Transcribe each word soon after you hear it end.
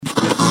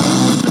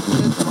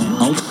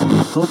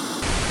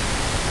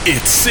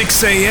It's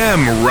 6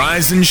 a.m.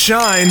 Rise and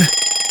shine.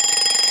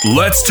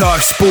 Let's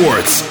talk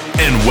sports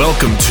and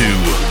welcome to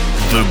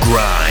The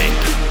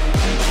Grind.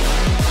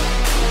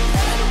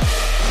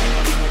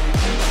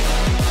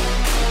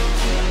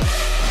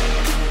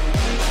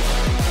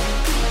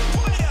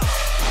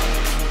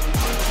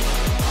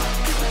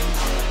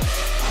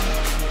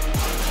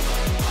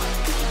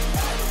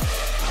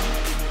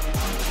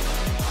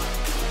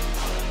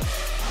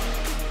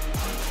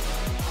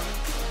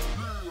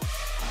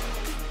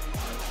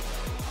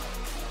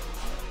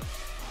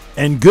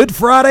 And good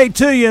Friday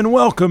to you, and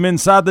welcome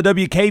inside the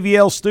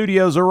WKVL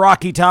studios of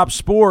Rocky Top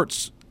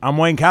Sports. I'm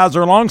Wayne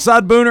Kaiser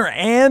alongside Booner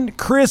and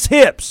Chris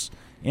Hips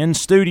in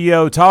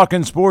studio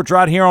talking sports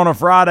right here on a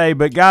Friday.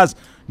 But, guys,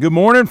 good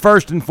morning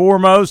first and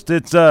foremost.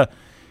 It's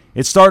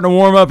starting to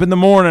warm up in the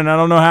morning. I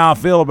don't know how I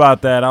feel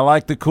about that. I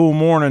like the cool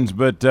mornings,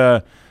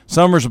 but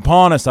summer's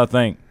upon us, I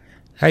think.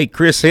 Hey,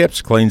 Chris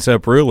Hips cleans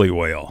up really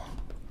well.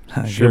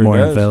 Sure Good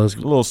morning, does. fellas. A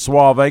little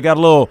suave. Got a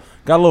little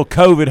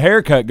COVID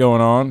haircut going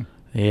on.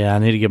 Yeah, I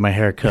need to get my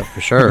hair cut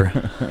for sure.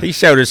 He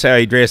showed us how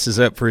he dresses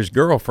up for his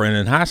girlfriend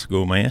in high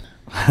school, man.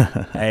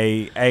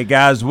 Hey,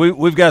 guys,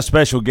 we've got a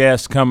special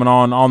guest coming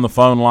on the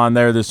phone line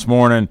there this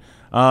morning.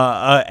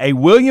 A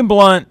William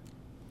Blount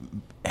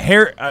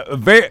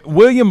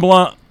William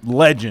Blount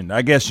legend,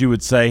 I guess you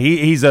would say.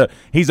 He's a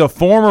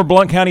former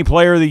Blount County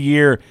Player of the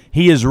Year.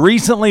 He has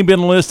recently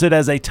been listed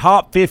as a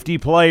top 50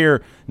 player,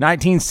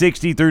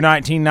 1960 through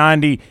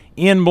 1990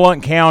 in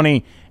Blount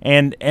County,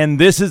 and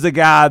this is a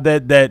guy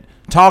that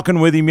talking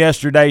with him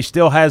yesterday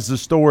still has the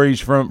stories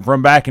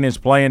from back in his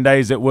playing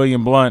days at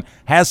William Blount.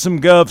 Has some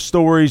Gov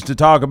stories to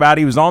talk about.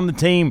 He was on the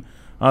team,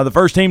 the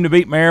first team to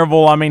beat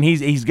Maryville. I mean,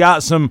 he's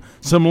got some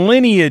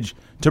lineage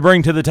to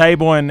bring to the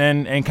table,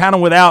 and kind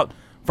of without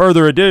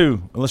further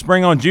ado, let's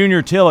bring on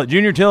Junior Tillett.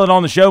 Junior Tillett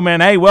on the show,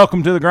 man. Hey,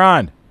 welcome to The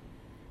Grind.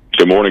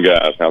 Good morning,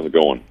 guys. How's it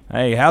going?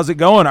 Hey, how's it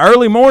going?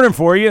 Early morning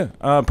for you.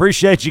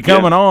 Appreciate you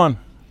coming on.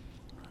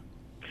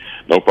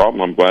 No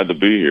problem. I'm glad to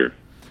be here.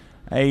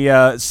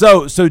 Hey,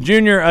 so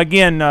Junior,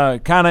 again,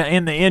 kind of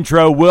in the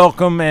intro,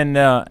 welcome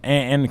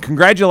and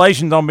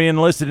congratulations on being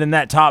listed in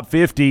that top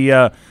 50.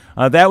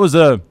 That was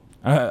a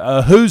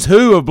who's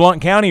who of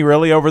Blount County,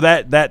 really, over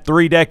that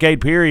 3-decade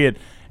period,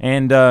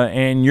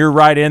 and you're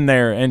right in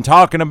there and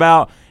talking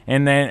about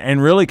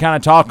and really kind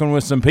of talking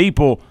with some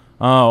people,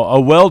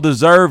 a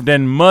well-deserved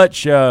and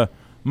much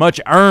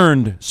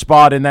earned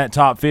spot in that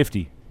top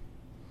 50.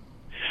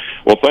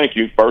 Well, thank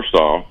you. First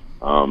off,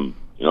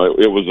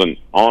 it was an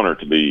honor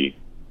to be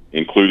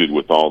included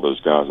with all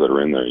those guys that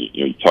are in there.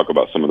 You talk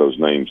about some of those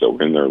names that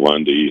were in there,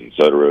 Lundy and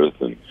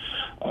Suttereth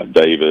and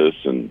Davis,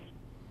 and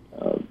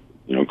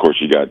of course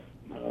you got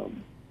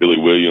Billy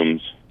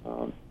Williams,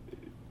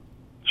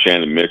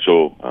 Shannon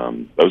Mitchell.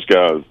 Those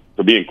guys,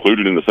 to be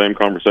included in the same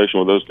conversation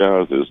with those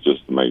guys is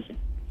just amazing.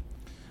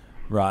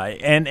 Right,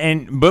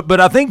 but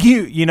I think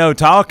you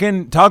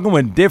talking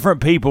with different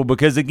people,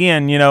 because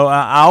again,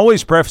 I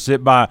always preface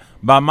it by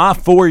my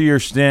 4-year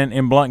stint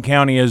in Blount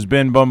County has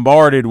been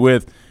bombarded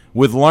with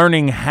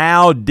learning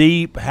how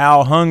deep,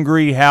 how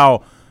hungry,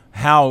 how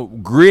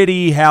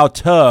gritty, how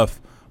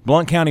tough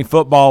Blount County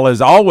football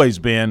has always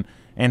been,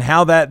 and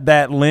how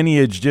that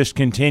lineage just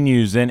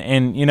continues. And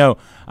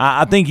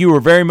I think you were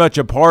very much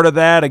a part of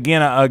that.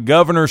 Again, a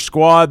governor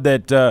squad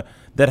that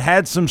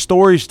had some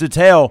stories to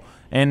tell.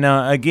 And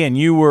again,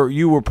 you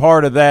were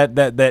part of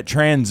that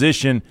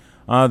transition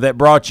that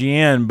brought you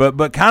in.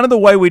 But kind of the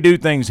way we do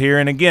things here,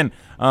 and again,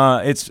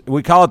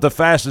 we call it the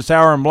fastest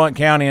hour in Blount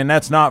County, and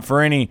that's not for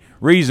any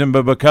reason,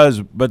 but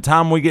because by the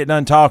time we get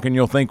done talking,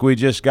 you'll think we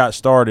just got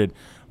started.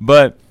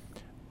 But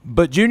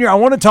Junior, I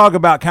want to talk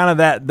about kind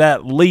of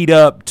that lead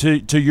up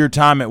to your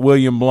time at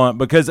William Blount,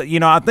 because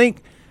I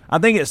think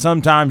it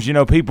sometimes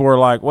people are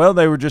like, well,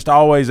 they were just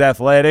always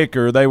athletic,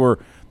 or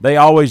they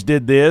always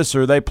did this,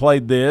 or they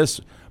played this.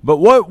 But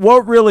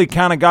what really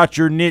kind of got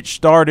your niche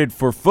started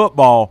for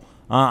football?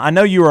 I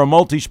know you were a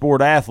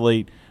multi-sport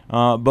athlete,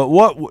 but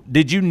what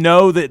did you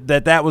know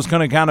that was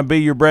going to kind of be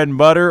your bread and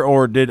butter,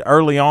 or did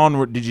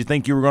you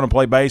think you were going to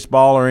play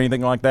baseball or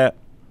anything like that?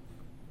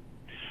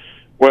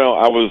 Well,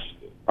 I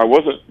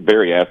wasn't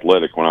very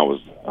athletic when I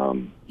was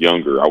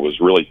younger. I was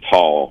really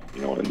tall.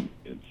 In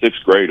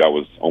 6th grade, I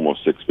was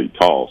almost 6 feet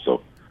tall,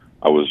 so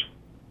I was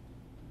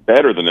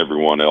better than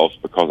everyone else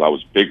because I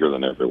was bigger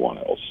than everyone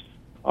else.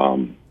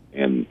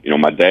 And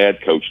my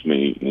dad coached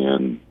me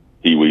in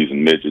peewees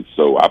and midgets,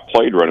 so I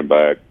played running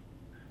back,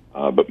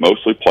 but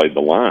mostly played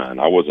the line.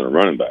 I wasn't a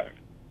running back.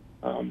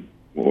 I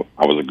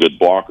was a good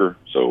blocker,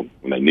 so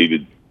when they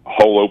needed a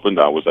hole opened,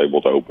 I was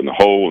able to open the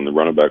hole, and the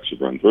running backs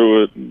would run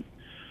through it. And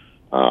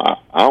I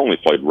only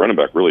played running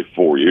back really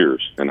 4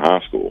 years in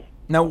high school.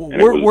 Now,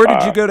 where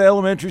did you go to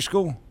elementary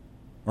school,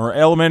 or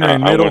elementary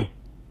and middle?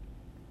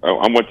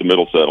 I went to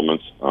Middle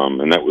Settlements,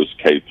 and that was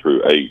K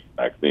through 8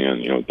 back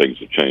then. Things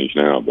have changed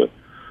now, but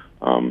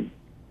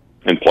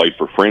and played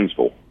for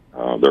Friendsville,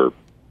 their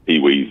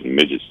peewees and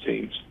midgets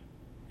teams.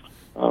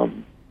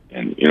 And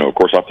of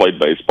course, I played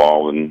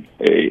baseball, and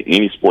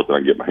any sport that I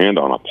could get my hand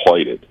on, I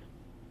played it.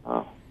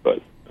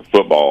 But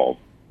football,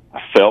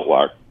 I felt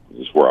like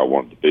is where I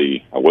wanted to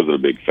be. I wasn't a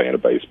big fan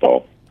of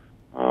baseball,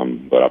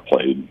 but I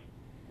played.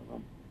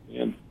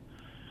 And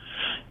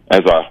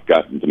as I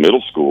got into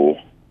middle school,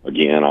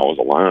 again, I was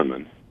a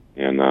lineman,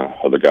 and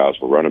other guys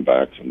were running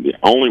backs. And the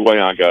only way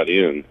I got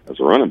in as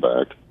a running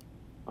back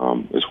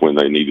is when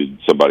they needed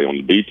somebody on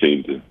the B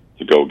team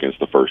to go against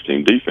the first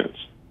team defense.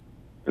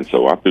 And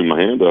so I threw my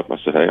hand up. I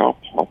said, "Hey,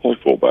 I'll play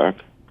fullback.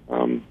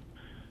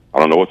 I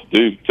don't know what to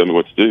do. Tell me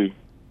what to do."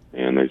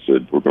 And they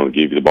said, "We're going to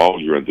give you the ball.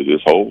 You run through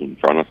this hole and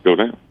try not to go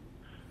down."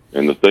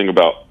 And the thing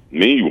about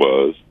me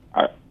was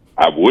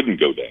I wouldn't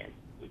go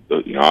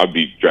down. I'd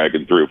be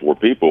dragging 3 or 4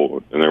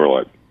 people, and they were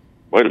like,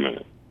 "Wait a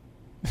minute.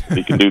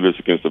 He can do this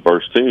against the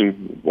first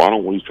team. Why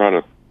don't we try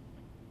to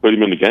put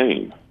him in the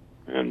game?"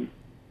 And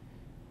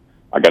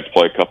I got to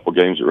play a couple of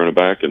games at running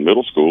back in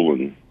middle school,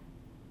 and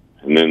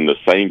then the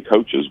same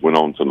coaches went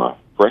on to my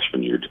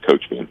freshman year to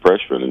coach me in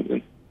freshman,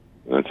 and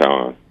that's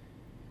how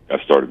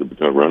I started to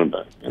become a running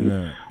back.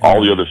 And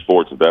all the other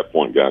sports at that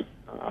point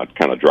I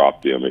kind of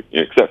dropped them,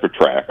 except for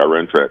track. I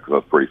ran track because I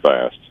was pretty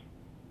fast.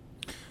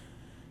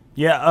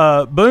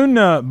 Yeah,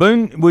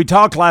 Boone. We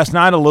talked last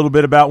night a little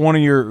bit about one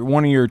of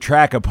your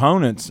track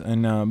opponents,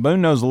 and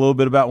Boone knows a little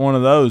bit about one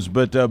of those.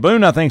 But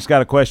Boone, I think's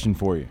got a question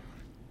for you.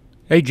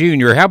 Hey,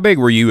 Junior, how big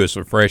were you as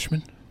a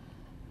freshman?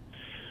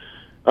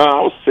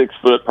 I was 6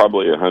 foot,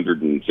 probably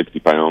 160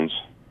 pounds.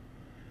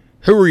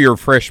 Who were your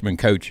freshman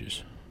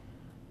coaches?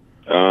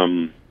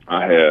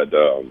 I had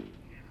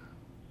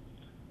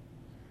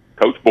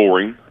Coach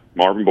Boring,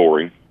 Marvin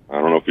Boring. I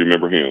don't know if you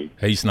remember him.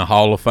 He's in the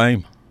Hall of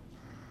Fame.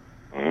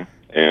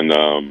 And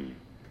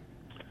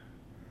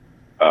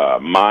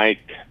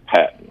Mike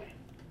Patton.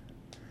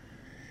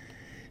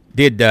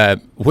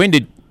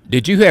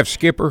 Did you have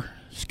Skip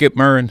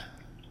Murrin?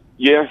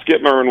 Yeah,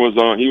 Skip Murrin was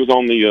on. He was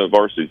on the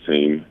varsity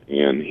team,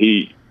 and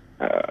he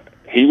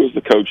was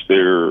the coach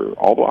there.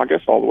 All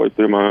the way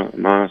through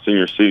my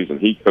senior season,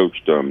 he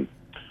coached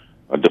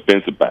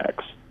defensive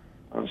backs.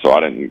 So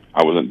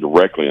I wasn't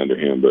directly under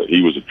him, but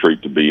he was a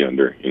treat to be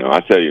under.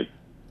 I tell you,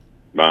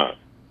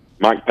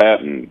 Mike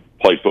Patton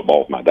played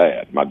football with my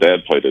dad. My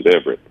dad played at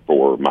Everett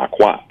for Mike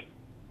White.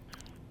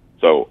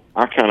 So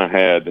I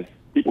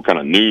people kind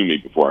of knew me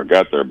before I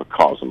got there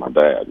because of my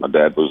dad. My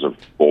dad was a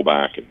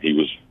fullback, and he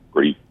was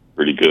pretty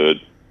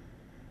good.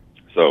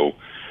 So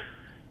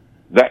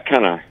that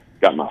kind of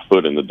got my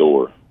foot in the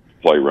door to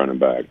play running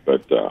back.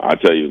 But I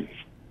tell you,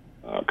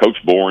 Coach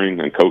Boring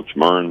and Coach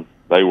Murrin,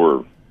 they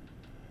were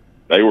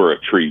a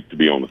treat to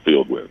be on the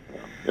field with.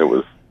 It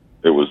was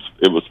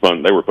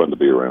fun. They were fun to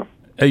be around.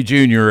 Hey,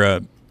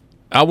 Junior,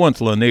 I went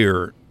to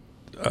Lanier.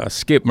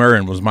 Skip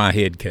Murrin was my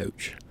head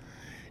coach,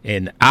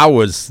 and I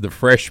was the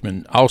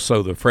freshman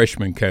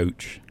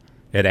coach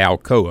at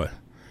Alcoa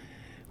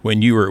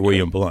when you were at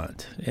William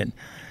Blount. And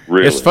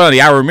really? It's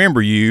funny. I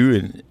remember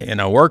you,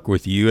 and I worked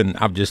with you, and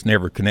I've just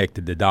never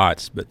connected the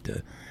dots. But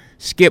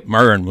Skip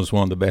Murrin was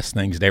one of the best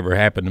things that ever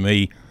happened to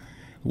me.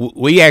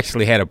 We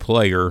actually had a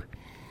player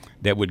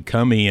that would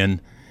come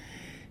in,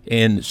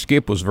 and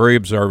Skip was very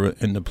observant,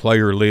 and the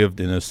player lived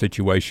in a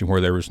situation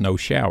where there was no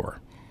shower.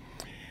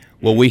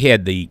 Well, we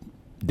had the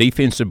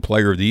Defensive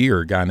Player of the Year,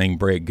 a guy named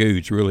Brett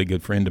Goods, a really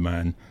good friend of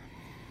mine,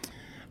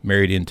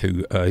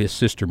 his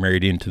sister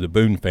married into the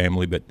Boone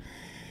family, but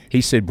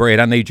he said, "Brett,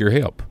 I need your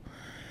help.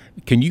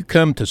 Can you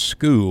come to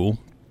school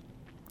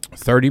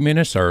 30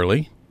 minutes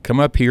early,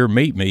 come up here,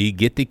 meet me,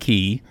 get the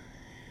key,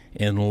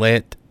 and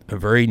let a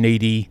very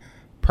needy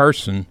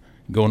person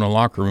go in the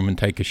locker room and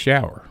take a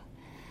shower?"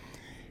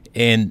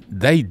 And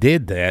they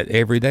did that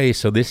every day,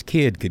 so this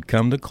kid could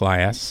come to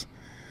class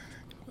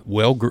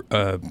well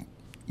groomed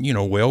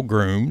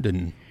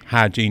and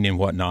hygiene and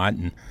whatnot.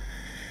 And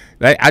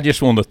I just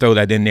wanted to throw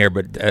that in there.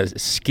 But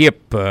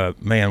Skip,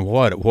 man,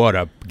 what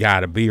a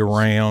guy to be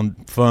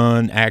around.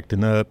 Fun,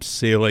 acting up,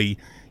 silly.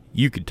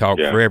 You could talk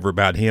forever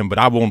about him, but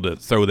I wanted to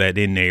throw that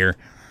in there.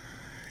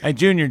 Hey,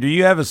 Junior, do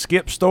you have a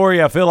Skip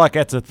story? I feel like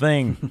that's a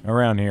thing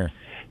around here.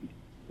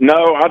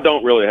 No, I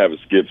don't really have a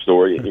Skip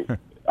story.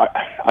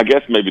 I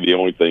guess maybe the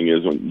only thing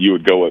is when you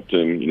would go up to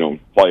him,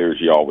 players,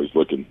 you're always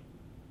looking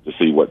to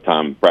see what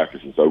time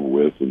practice is over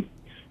with, and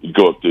you'd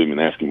go up to him and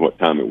ask him what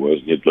time it was,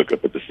 and he'd look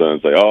up at the sun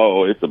and say,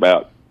 "Oh, it's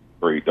about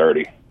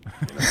 3:30."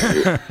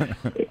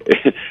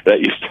 That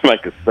used to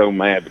make us so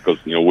mad because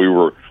we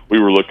were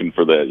looking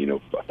for that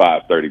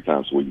 5:30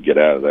 time so we could get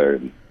out of there.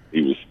 And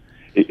he was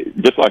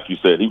just like you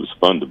said, he was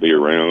fun to be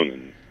around,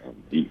 and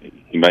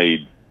he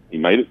made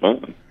it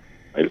fun.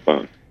 Made it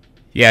fun.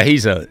 Yeah,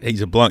 he's a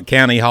Blount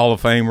County Hall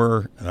of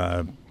Famer.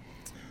 Of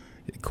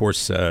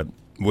course,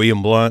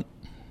 William Blount,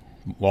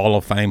 Wall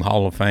of Fame,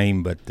 Hall of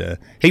Fame. But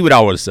he would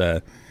always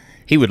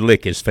he would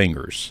lick his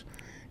fingers,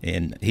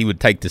 and he would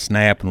take the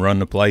snap and run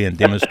the play and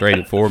demonstrate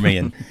it for me,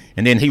 and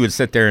then he would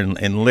sit there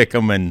and lick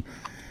them, and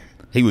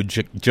he would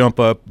jump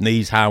up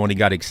knees high when he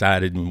got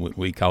excited, and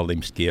we called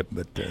him Skip.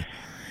 But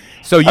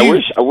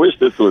I wish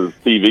this was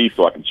TV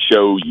so I could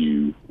show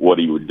you what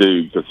he would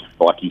do, because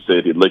like you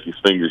said, he'd lick his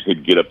fingers,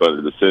 he'd get up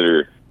under the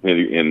center,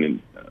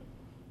 and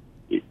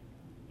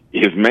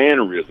his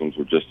mannerisms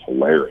were just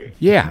hilarious.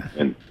 Yeah.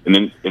 And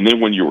then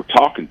when you were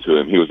talking to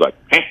him, he was like,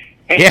 hey,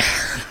 Yeah.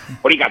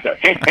 what do you got there?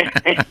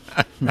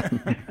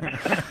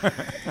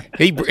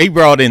 He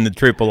brought in the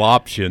triple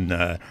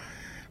option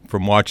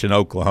from watching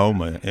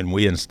Oklahoma, and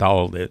we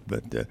installed it.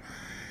 But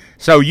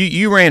so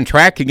you ran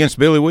track against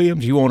Billy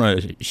Williams. You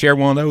want to share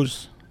one of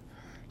those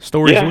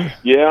stories with us?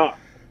 Yeah.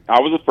 I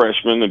was a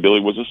freshman, and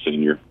Billy was a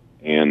senior.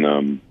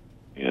 And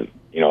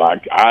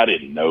I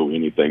didn't know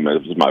anything.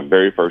 It was my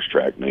very first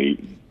track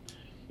meet.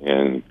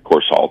 And, of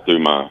course, all through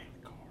my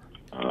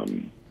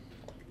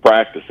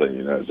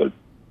practicing, as a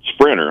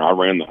sprinter, I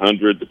ran the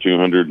 100, the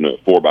 200, and the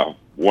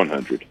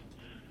 4x100.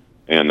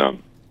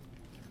 And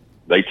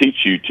they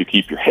teach you to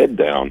keep your head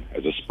down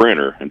as a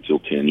sprinter until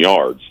 10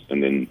 yards,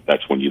 and then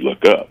that's when you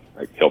look up.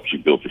 It helps you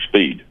build your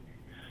speed.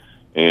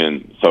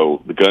 And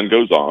so the gun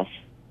goes off.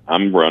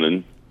 I'm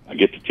running. I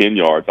get to 10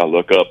 yards. I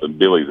look up, and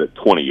Billy's at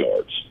 20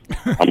 yards.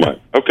 I'm like,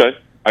 okay,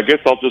 I guess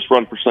I'll just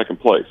run for second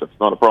place. That's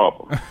not a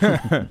problem.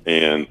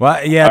 And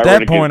well, yeah, at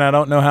that point, I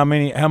don't know how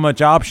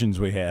much options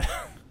we had.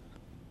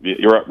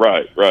 You're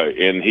right.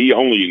 And he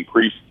only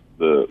increased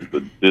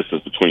the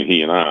distance between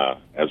he and I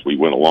as we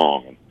went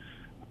along. And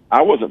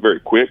I wasn't very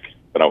quick,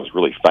 but I was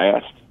really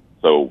fast.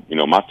 So,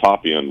 my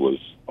top end was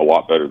a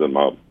lot better than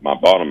my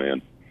bottom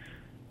end.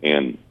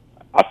 And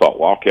I thought,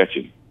 well, I'll catch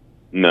him.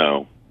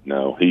 No,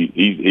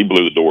 he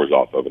blew the doors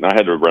off of it. And I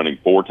had to run him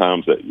 4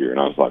 times that year. And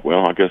I was like,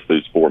 well, I guess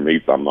these 4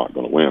 meets I'm not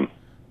going to win.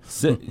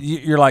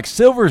 You're like,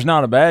 silver's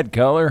not a bad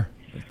color.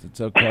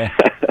 It's okay.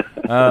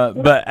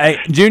 But, hey,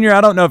 Junior,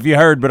 I don't know if you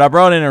heard, but I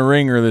brought in a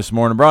ringer this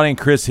morning. I brought in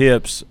Chris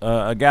Hips,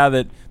 a guy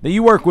that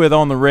you work with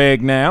on the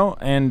reg now,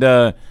 and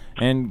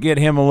get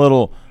him a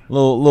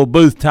little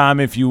booth time,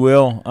 if you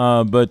will.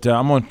 But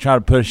I'm going to try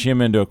to push him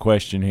into a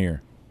question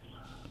here.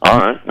 All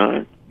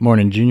right.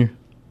 Morning, Junior.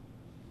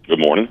 Good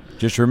morning.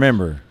 Just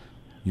remember,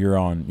 you're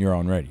on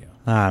radio.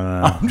 I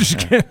don't know. I'm just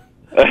kidding.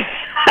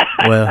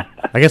 Well,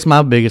 I guess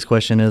my biggest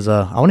question is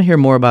I want to hear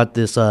more about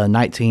this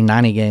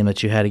 1990 game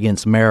that you had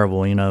against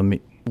Maryville.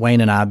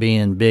 Wayne and I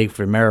being big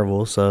for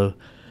Maryville, so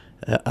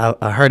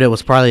I heard it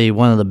was probably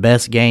one of the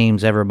best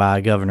games ever by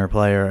a Governor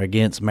player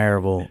against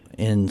Maryville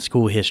in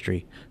school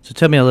history. So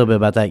tell me a little bit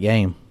about that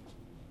game.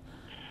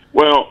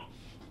 Well,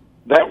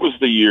 that was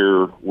the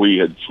year we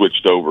had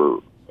switched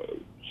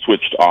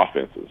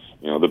offenses.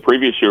 The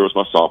previous year was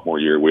my sophomore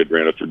year. We had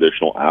ran a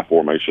traditional I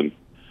formation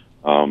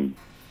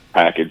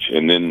package,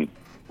 and then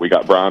we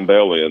got Brian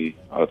Bell in.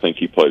 I think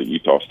he played at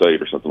Utah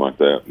State or something like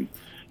that. And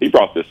he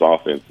brought this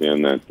offense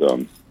in that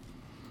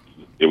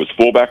it was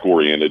fullback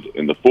oriented,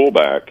 and the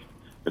fullback,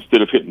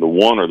 instead of hitting the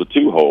 1 or the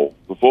 2 hole,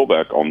 the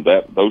fullback on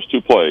those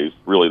 2 plays,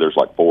 really there's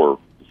like 4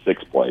 to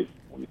 6 plays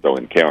when you throw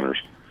in counters,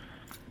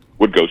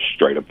 would go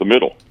straight up the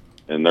middle.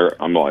 And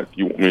I'm like,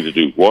 you want me to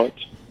do what?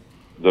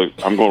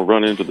 I'm going to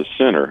run into the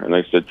center. And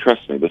they said,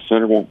 trust me, the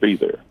center won't be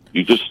there.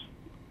 You just,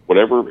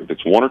 whatever, if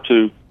it's 1 or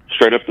 2,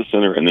 straight up the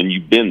center, and then you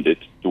bend it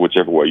to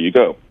whichever way you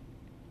go.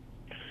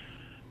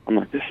 I'm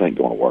like, this ain't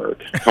going to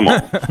work. Come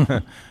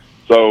on.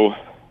 So,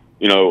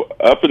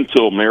 up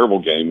until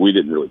Maryville game, we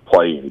didn't really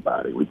play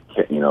anybody. We,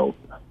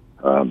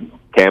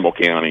 Campbell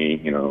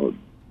County,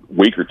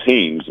 weaker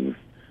teams, and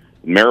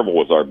Maryville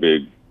was our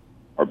big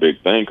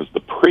thing because the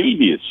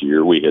previous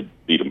year we had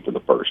beat them for the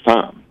first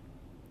time.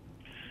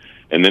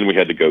 And then we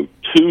had to go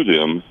to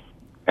them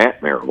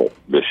at Maryville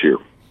this year.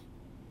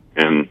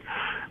 And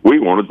we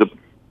wanted to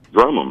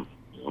drum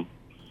them.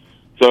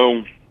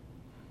 So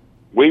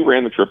we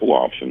ran the triple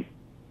option,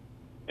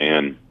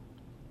 and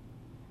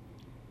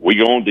we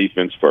go on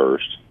defense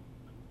first.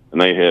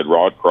 And they had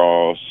Rod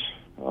Cross,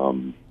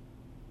 Todd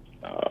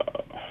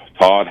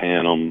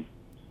Hannum,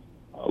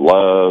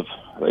 Love.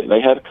 They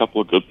had a couple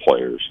of good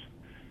players.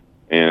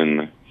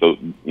 And so,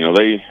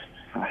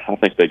 I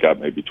think they got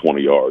maybe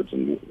 20 yards.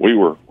 And we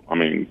were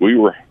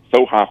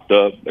so hyped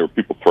up, there were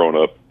people throwing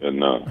up in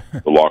the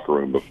locker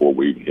room before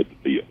we even hit the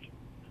field.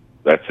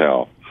 That's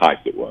how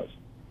hyped it was.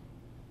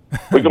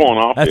 We go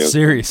on offense. That's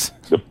serious.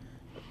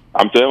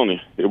 I'm telling you,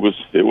 it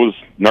was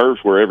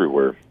nerves were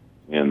everywhere.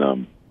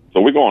 And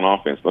so we go on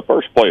offense. The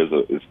first play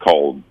is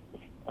called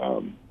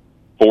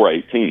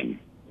 418.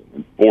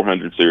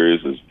 400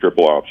 series is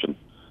triple option.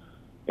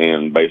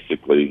 And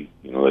basically,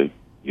 they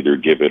either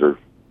give it or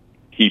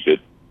keep it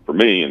for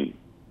me, and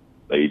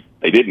they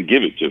didn't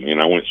give it to me,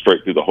 and I went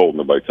straight through the hole and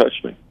nobody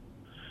touched me.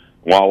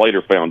 Well, I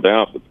later found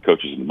out that the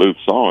coaches in the booth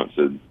saw it and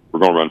said, we're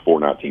going to run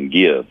 419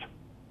 give.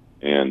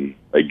 And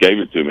they gave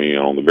it to me,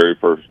 and on the very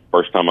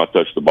first time I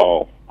touched the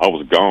ball, I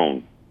was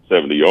gone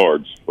 70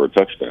 yards for a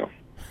touchdown.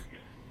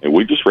 And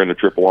we just ran a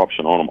triple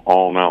option on them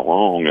all night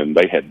long, and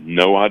they had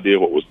no idea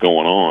what was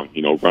going on,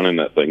 running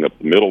that thing up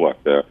the middle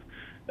like that.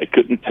 They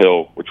couldn't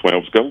tell which way I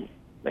was going.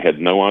 They had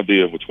no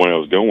idea which way I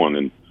was going,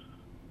 and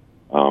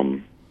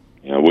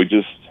we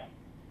just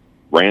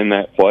ran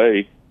that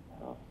play.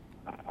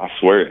 I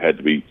swear it had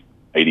to be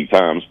 80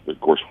 times, but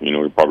of course, we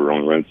probably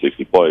only ran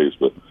 60 plays,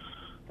 but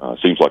it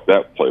seems like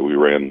that play we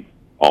ran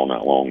all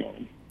night long on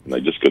them, and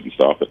they just couldn't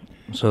stop it.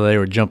 So they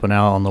were jumping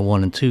out on the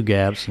 1 and 2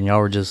 gaps, and y'all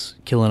were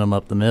just killing them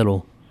up the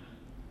middle.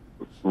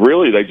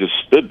 really, they just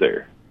stood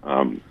there.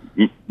 My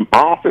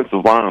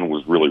offensive line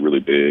was really, really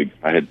big.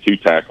 I had 2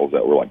 tackles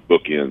that were like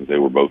bookends. They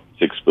were both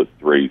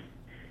 6'3",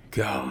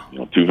 God.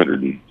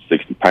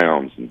 260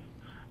 pounds. And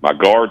my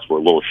guards were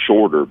a little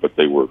shorter, but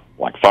they were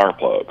like fire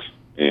plugs.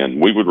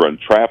 And we would run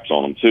traps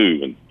on them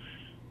too, and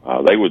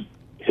they would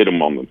hit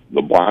them on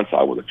the blind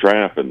side with a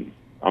trap. And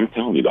I'm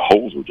telling you, the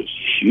holes were just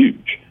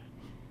huge.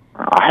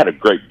 I had a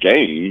great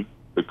game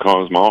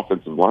because my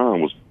offensive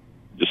line was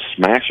just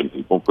smashing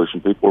people and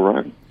pushing people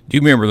around. Do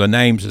you remember the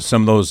names of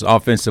some of those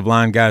offensive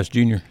line guys,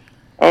 Junior?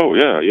 Oh,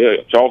 yeah.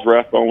 Charles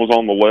Rathbone was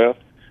on the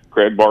left.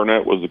 Craig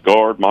Barnett was the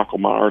guard. Michael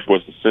Myers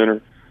was the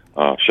center.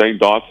 Shane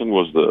Dotson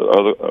was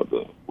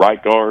the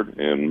right guard,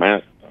 and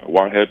Matt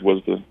Whitehead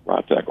was the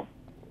right tackle.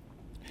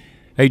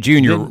 Hey,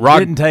 Junior,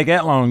 didn't take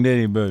that long, did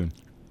he, Boone?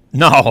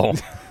 No.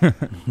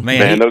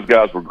 Man, those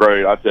guys were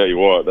great. I tell you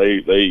what,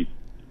 they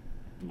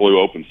blew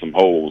open some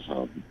holes,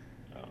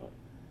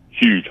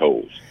 huge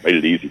holes. Made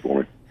it easy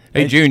for me.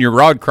 Hey, Junior,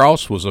 Rod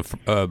Cross was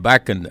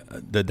back in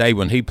the day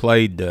when he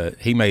played.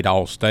 He made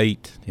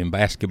All-State in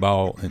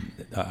basketball, and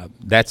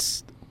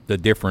that's the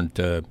different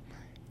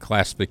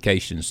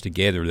classifications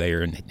together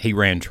there. And he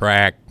ran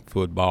track,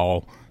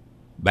 football,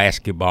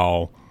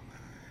 basketball.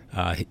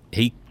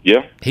 He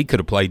could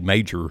have played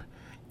major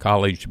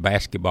college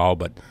basketball,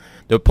 but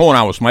the point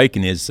I was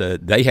making is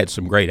they had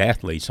some great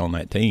athletes on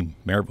that team.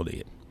 Maryville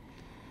did.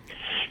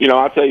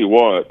 I'll tell you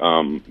what.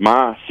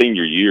 My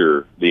senior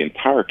year, the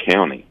entire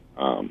county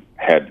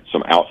had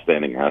some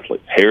outstanding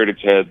athletes.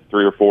 Heritage had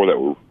 3 or 4 that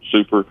were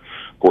super.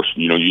 Of course,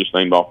 you just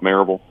named off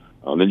Maryville.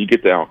 Then you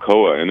get to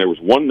Alcoa, and there was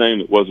one name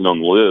that wasn't on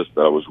the list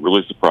that I was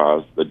really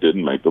surprised that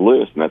didn't make the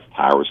list, and that's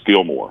Tyrus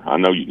Gilmore. I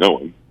know you know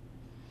him.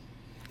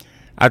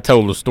 I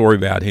told a story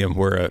about him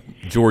where a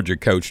Georgia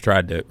coach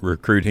tried to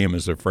recruit him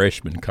as a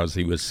freshman because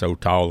he was so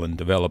tall and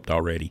developed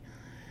already.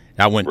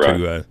 I went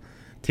to a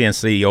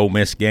Tennessee Ole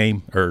Miss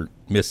game, or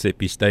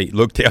Mississippi State,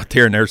 looked out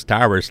there, and there's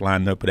Tyrus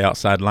lined up at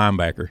outside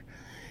linebacker.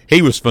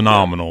 He was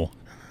phenomenal.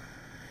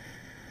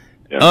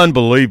 Yeah.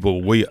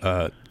 Unbelievable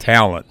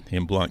talent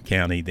in Blount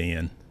County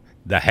then.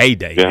 The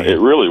heyday. Yeah, it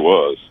really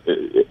was.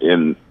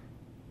 And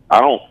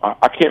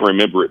I can't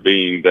remember it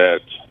being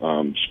that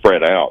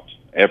spread out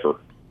ever.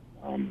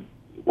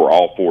 Where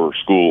all 4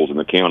 schools in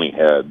the county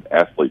had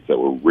athletes that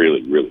were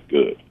really, really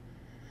good.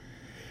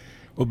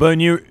 Well,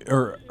 Boone,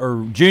 or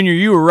Junior,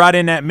 you were right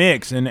in that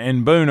mix,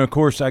 and Boone, of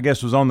course, I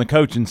guess was on the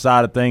coaching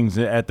side of things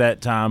at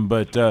that time.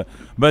 But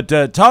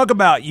talk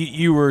about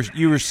you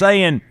were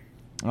saying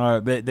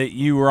that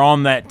you were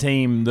on that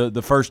team,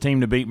 the first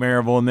team to beat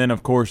Maryville, and then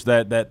of course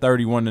that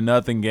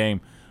 31-0 game.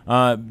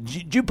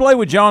 Did you play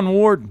with John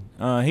Ward?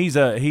 He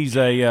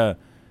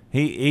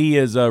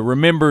is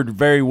remembered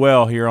very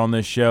well here on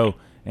this show,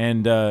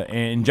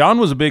 and John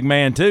was a big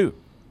man too.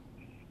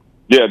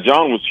 Yeah,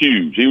 John was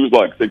huge. He was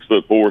like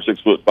 6'4",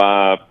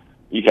 6'5".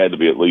 He had to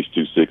be at least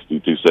 260,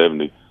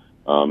 270.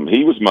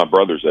 He was my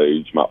brother's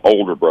age, my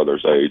older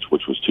brother's age,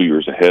 which was 2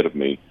 years ahead of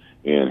me,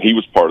 and he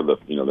was part of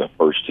that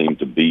first team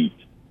to beat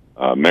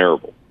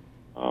Maryville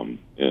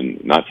in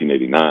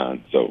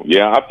 1989. So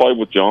yeah, I played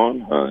with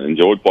John.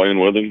 Enjoyed playing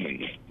with him,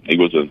 and he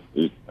was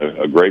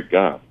a great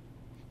guy.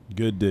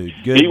 Good dude.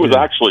 He was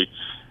actually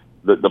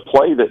the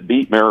play that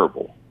beat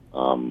Maryville.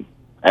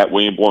 At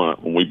William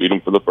Blount, when we beat him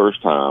for the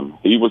first time,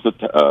 he was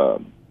a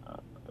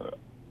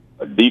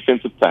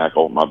defensive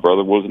tackle. My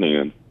brother was an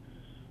end.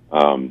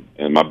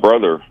 And my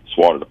brother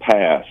swatted a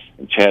pass,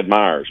 and Chad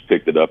Myers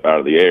picked it up out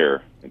of the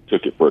air and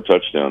took it for a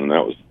touchdown, and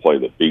that was the play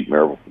that beat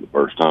Maryville for the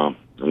first time.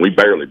 And we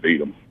barely beat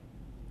them.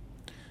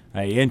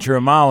 Hey, inch or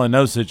a mile in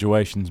those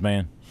situations,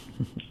 man.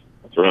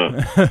 That's right.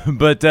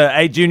 But,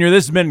 hey, Junior,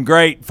 this has been a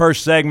great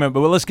first segment,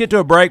 but let's get to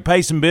a break,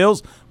 pay some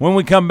bills. When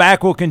we come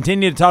back, we'll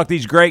continue to talk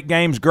these great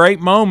games,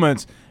 great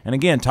moments, and,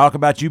 again, talk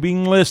about you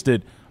being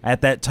listed at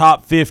that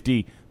top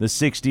 50, the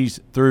 60s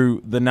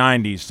through the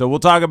 90s. So we'll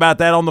talk about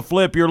that on the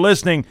flip. You're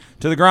listening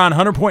to The Grind,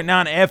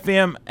 100.9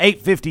 FM,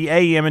 850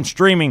 AM, and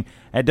streaming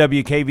at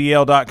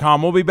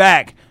WKVL.com. We'll be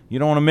back. You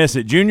don't want to miss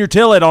it. Junior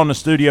Tillett on the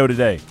studio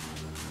today.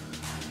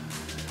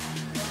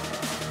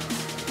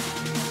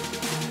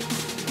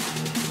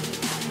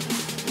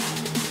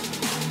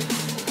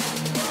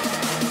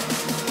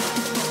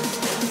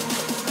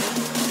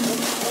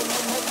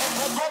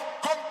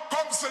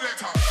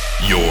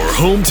 Your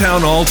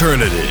hometown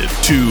alternative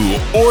to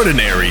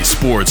Ordinary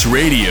Sports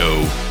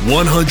Radio,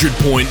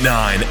 100.9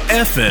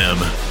 FM,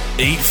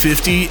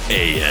 850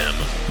 AM.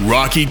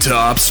 Rocky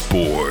Top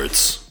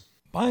Sports.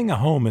 Buying a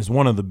home is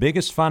one of the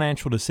biggest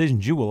financial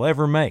decisions you will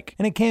ever make,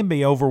 and it can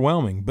be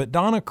overwhelming, but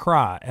Donna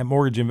Cry at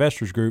Mortgage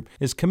Investors Group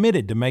is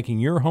committed to making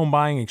your home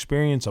buying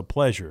experience a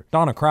pleasure.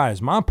 Donna Cry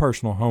is my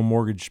personal home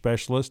mortgage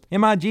specialist.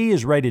 MIG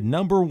is rated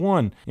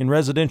 #1 in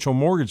residential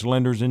mortgage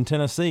lenders in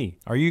Tennessee.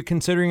 Are you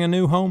considering a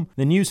new home?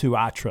 Then use who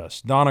I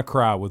trust, Donna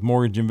Cry with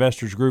Mortgage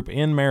Investors Group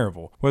in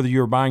Maryville. Whether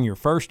you're buying your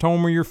first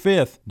home or your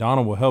fifth,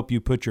 Donna will help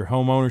you put your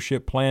home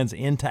ownership plans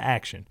into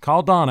action.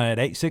 Call Donna at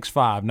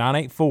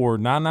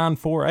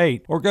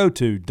 865-984-9948 or go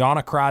to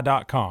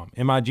donnacry.com.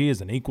 MIG is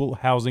an equal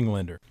housing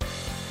lender.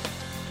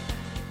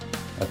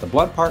 At the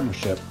Blunt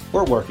Partnership,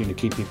 we're working to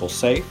keep people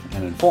safe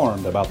and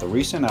informed about the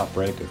recent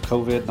outbreak of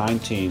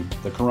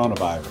COVID-19, the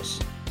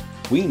coronavirus.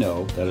 We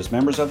know that as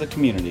members of the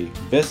community,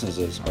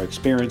 businesses are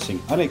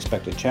experiencing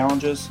unexpected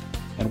challenges,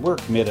 and we're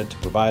committed to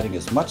providing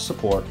as much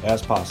support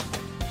as possible.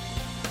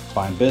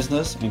 Find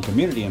business and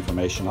community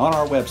information on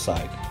our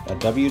website at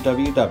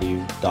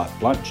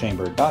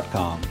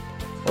www.bluntchamber.com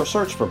or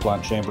search for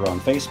Blunt Chamber on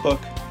Facebook,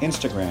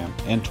 Instagram,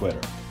 and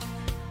Twitter.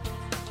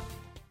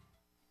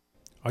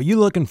 Are you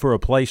looking for a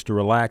place to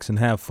relax and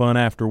have fun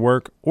after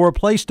work, or a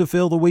place to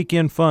fill the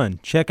weekend fun?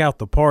 Check out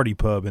the Party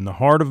Pub in the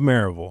heart of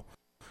Maryville.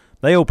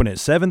 They open at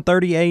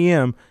 7:30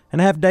 a.m. and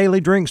have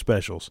daily drink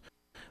specials.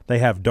 They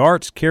have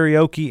darts,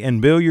 karaoke,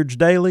 and billiards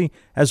daily,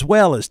 as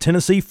well as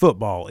Tennessee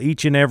football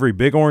each and every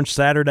Big Orange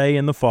Saturday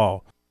in the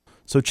fall.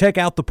 So check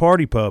out the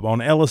Party Pub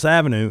on Ellis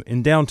Avenue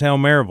in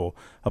downtown Maryville,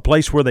 a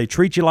place where they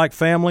treat you like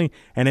family,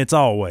 and it's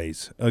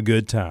always a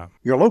good time.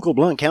 Your local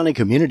Blount County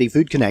Community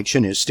Food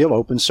Connection is still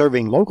open,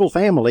 serving local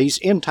families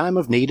in time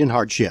of need and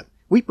hardship.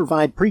 We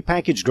provide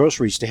prepackaged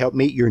groceries to help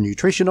meet your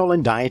nutritional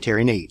and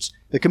dietary needs.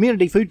 The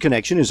Community Food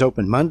Connection is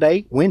open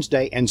Monday,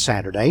 Wednesday, and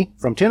Saturday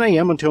from 10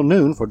 a.m. until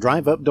noon for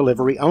drive-up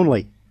delivery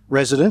only.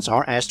 Residents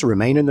are asked to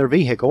remain in their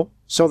vehicle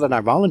so that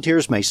our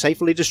volunteers may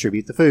safely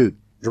distribute the food.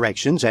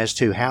 Directions as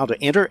to how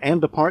to enter and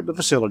depart the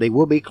facility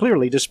will be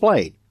clearly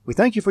displayed. We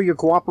thank you for your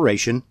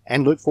cooperation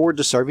and look forward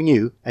to serving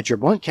you at your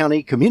Blount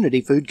County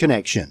Community Food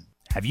Connection.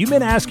 Have you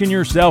been asking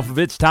yourself if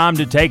it's time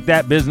to take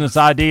that business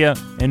idea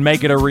and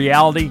make it a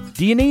reality?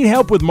 Do you need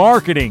help with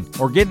marketing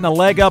or getting a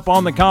leg up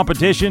on the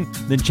competition?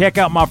 Then check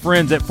out my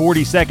friends at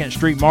 42nd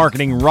Street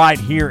Marketing right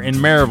here in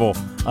Maryville,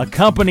 a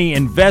company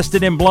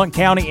invested in Blount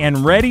County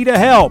and ready to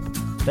help.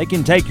 They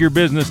can take your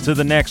business to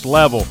the next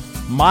level.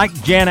 Mike,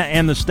 Jana,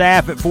 and the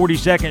staff at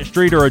 42nd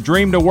Street are a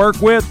dream to work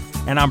with,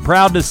 and I'm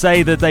proud to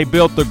say that they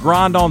built the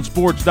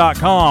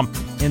grindonsports.com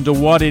into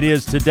what it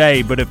is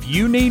today. But if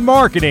you need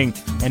marketing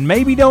and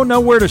maybe don't know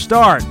where to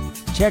start,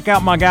 check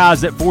out my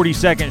guys at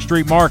 42nd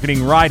Street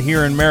Marketing right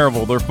here in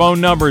Maryville. Their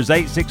phone number is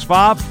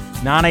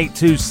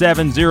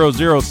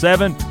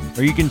 865-982-7007,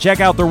 or you can check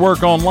out their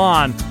work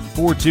online,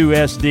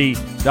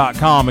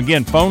 42sd.com.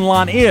 Again, phone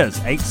line is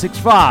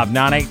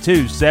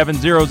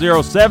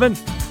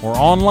 865-982-7007 or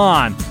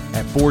online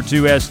at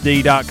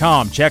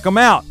 42sd.com. Check them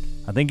out.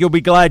 I think you'll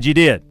be glad you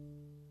did.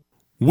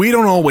 We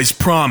don't always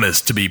promise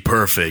to be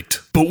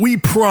perfect, but we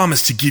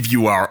promise to give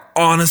you our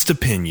honest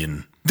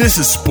opinion. This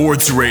is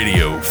sports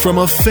radio from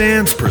a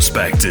fan's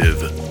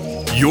perspective.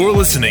 You're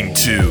listening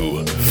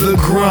to The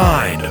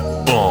Grind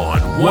on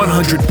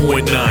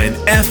 100.9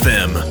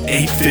 FM,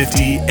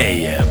 850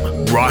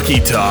 AM, Rocky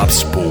Top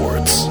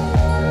Sports.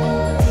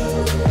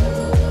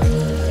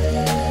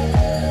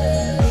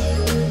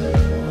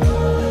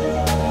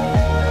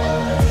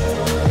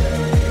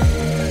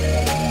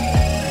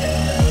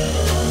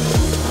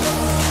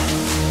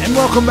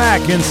 Welcome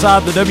back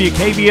inside the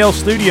WKBL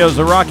studios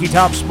of Rocky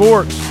Top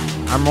Sports.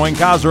 I'm Wayne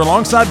Kaiser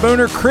alongside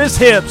Booner, Chris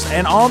Hips,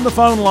 and on the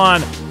phone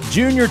line,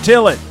 Junior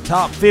Tillett,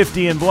 top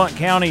 50 in Blount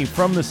County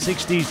from the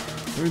 60s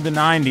through the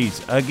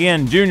 90s.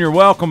 Again, Junior,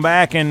 welcome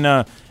back,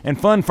 and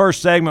fun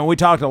first segment. We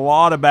talked a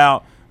lot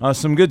about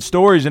some good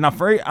stories, and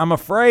I'm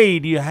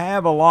afraid you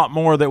have a lot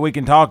more that we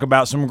can talk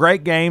about. Some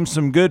great games,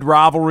 some good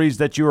rivalries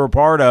that you were a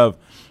part of.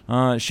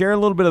 Share a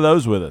little bit of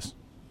those with us.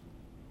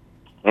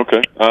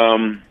 Okay.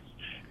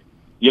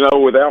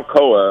 With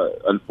Alcoa,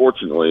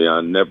 unfortunately,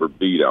 I never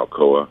beat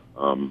Alcoa,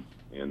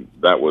 and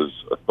that was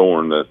a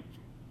thorn that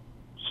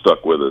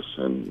stuck with us.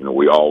 And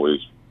we always,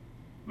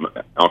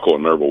 Alcoa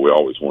and Maryville, we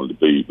always wanted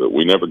to beat, but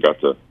we never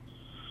got to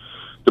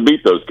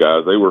beat those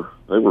guys. They were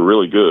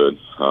really good.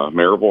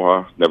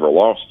 Maryville, I never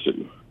lost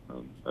to.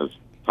 As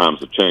times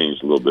have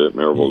changed a little bit,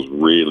 Maryville's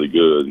really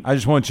good. I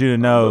just want you to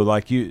know,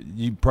 like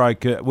you probably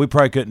could. We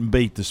probably couldn't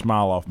beat the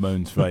smile off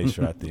Boone's face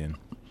right then.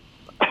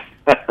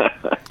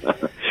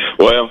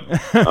 Well,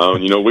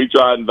 we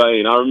tried in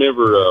vain. I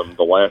remember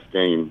the last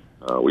game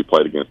we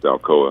played against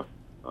Alcoa.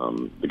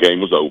 The game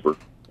was over,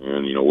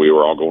 and, we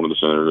were all going to the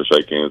center to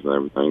shake hands and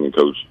everything, and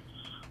Coach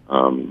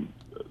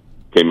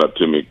came up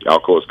to me,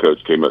 Alcoa's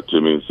coach came up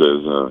to me and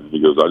says, he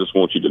goes, I just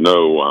want you to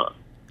know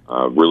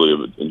I really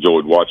have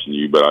enjoyed watching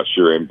you, but I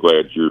sure am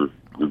glad you're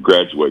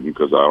graduating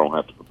because I don't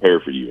have to prepare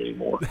for you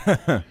anymore.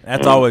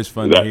 That's always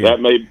fun to hear. That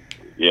made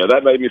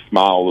me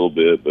smile a little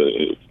bit, but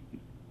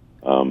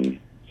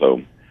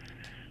so...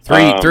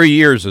 3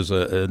 years is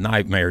a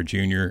nightmare,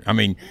 Junior. I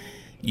mean,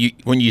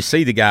 when you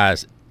see the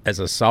guys as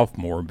a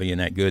sophomore being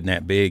that good and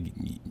that big,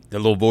 the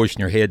little voice in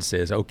your head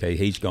says, okay,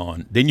 he's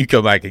gone. Then you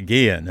come back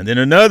again, and then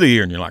another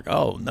year, and you're like,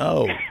 oh,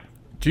 no,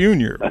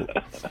 Junior.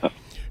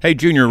 Hey,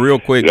 Junior, real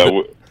quick,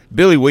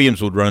 Billy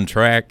Williams would run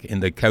track,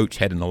 and the coach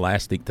had an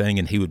elastic thing,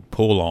 and he would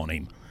pull on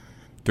him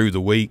through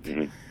the week.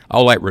 Mm-hmm.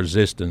 All that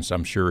resistance,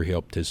 I'm sure,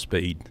 helped his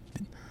speed.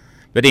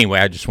 But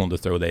anyway, I just wanted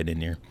to throw that in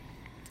there.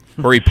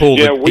 Where he pulled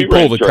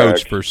the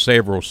coach for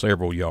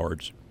several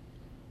yards.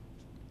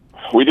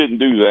 We didn't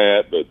do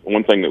that, but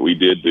one thing that we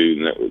did do,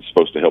 and that was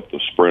supposed to help the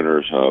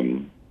sprinters,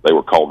 they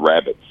were called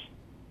rabbits.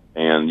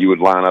 And you would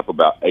line up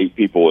about 8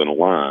 people in a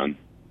line,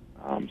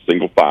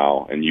 single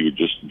file, and you would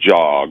just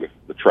jog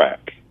the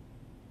track.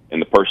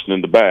 And the person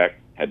in the back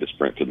had to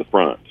sprint to the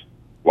front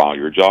while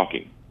you were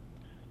jogging.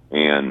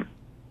 And,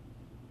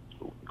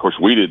 of course,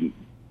 we didn't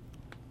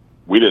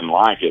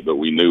like it, but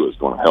we knew it was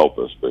going to help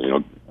us. But,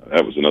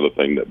 that was another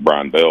thing that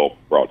Brian Bell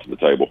brought to the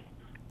table.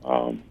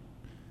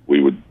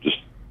 We would just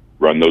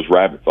run those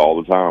rabbits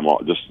all the time,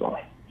 just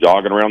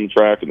jogging around the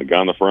track, and the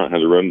guy in the front had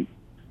to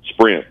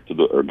sprint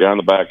or guy in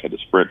the back had to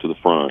sprint to the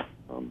front.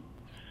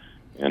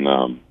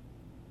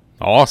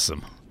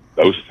 Awesome.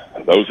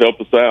 Those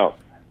helped us out.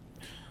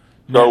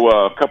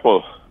 So a couple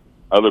of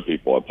other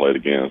people I played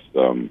against,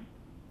 some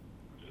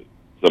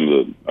of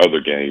the other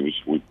games,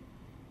 one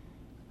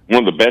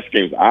of the best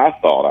games I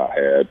thought I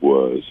had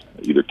was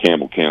either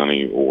Campbell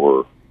County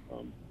or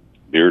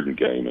Bearden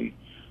game, and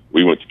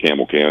we went to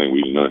Campbell County.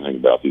 We didn't know anything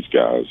about these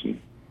guys,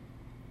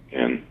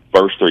 and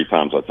first 3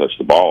 times I touched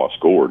the ball, I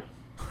scored.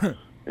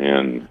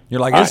 And you're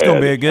like, this is going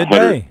to be a good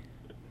day.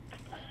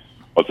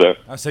 What's that?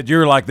 I said,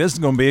 you're like, this is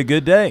going to be a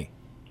good day.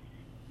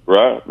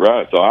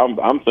 Right. So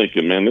I'm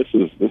thinking, man, this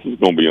is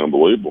going to be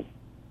unbelievable.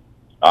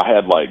 I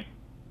had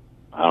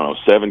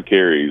 7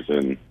 carries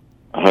and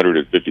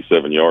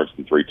 157 yards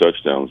and 3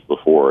 touchdowns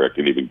before I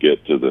could even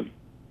get to the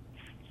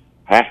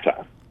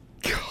halftime.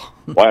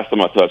 Last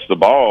time I touched the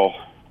ball,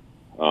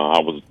 I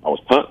was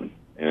punting,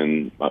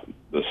 and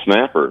the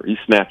snapper, he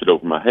snapped it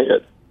over my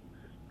head.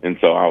 And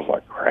so I was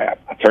like, crap.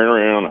 I turned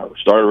around, I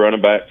started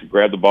running back to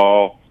grab the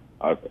ball.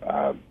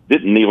 I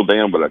didn't kneel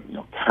down, but I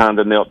kind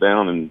of knelt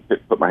down and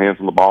put my hands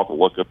on the ball to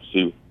look up to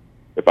see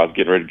if I was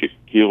getting ready to get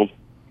killed.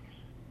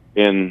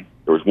 And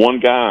there was one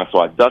guy, so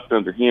I ducked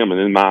under him, and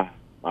then my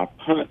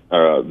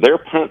their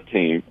punt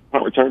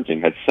return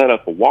team had set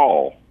up a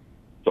wall.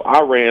 So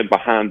I ran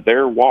behind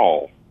their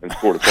wall and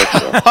scored a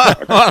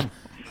touchdown.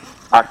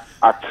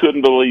 I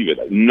couldn't believe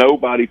it.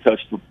 Nobody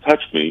touched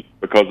me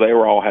because they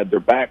all had their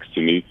backs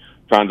to me,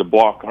 trying to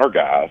block our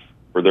guys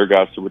for their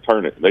guys to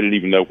return it. They didn't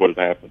even know what had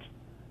happened.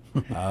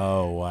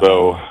 Oh, wow.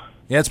 So,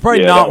 yeah, it's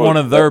probably not one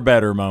of their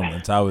better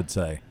moments, I would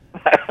say.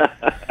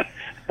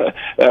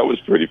 That was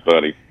pretty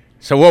funny.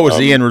 So what was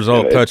the end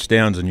result,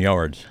 touchdowns and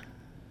yards?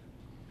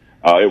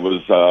 It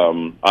was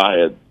I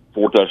had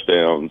 4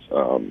 touchdowns,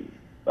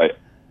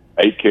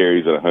 8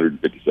 carries, and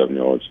 157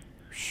 yards.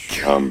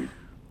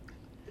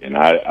 And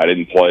I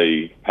didn't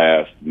play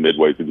past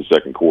midway through the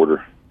second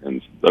quarter.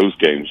 And those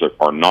games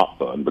are not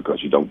fun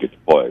because you don't get to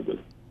play. But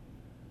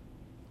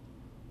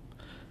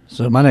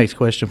so my next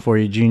question for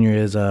you, Junior,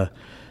 is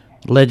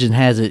legend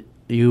has it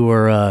you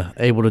were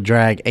able to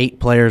drag 8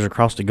 players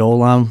across the goal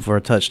line for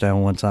a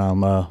touchdown one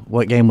time.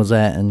 What game was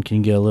that, and can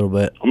you get a little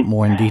bit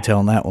more in detail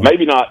on that one?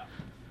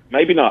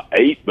 Maybe not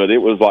 8, but it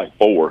was like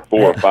 4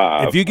 or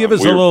 5. If you give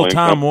us a little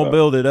time, we'll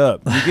build it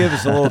up. You give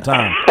us a little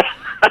time.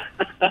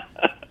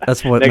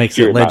 That's what makes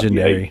it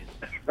legendary.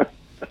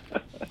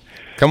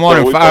 Come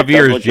on in 5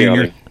 years,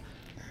 Junior.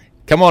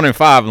 Come on in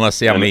 5 and let's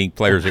see how many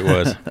players it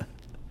was.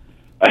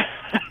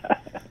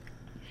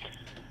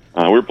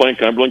 We were playing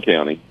Cumberland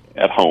County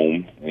at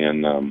home,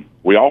 and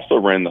we also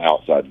ran the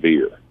outside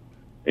veer.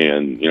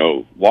 And,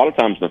 a lot of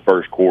times in the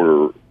first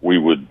quarter, we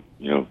would,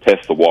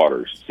 test the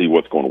waters, see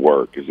what's going to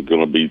work. Is it going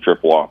to be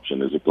triple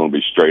option? Is it going to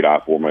be straight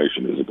eye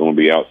formation? Is it going to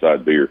be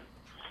outside veer?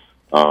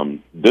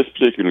 This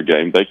particular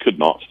game, they could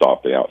not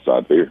stop the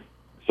outside veer.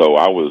 So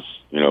I was,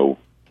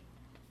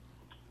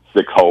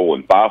 6-hole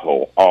and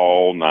 5-hole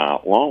all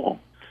night long.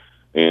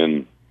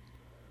 And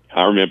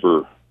I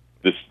remember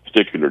this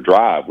particular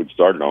drive, we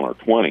started on our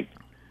 20,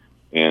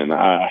 and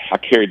I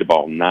carried the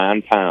ball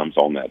 9 times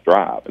on that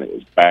drive, and it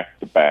was back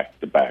to back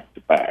to back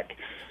to back.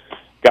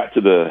 Got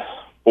to the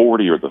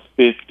 40 or the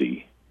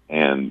 50,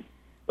 and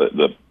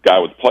the guy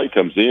with the play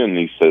comes in, and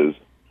he says,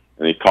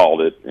 and he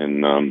called it,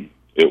 and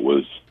it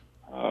was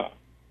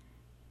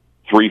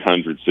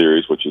 300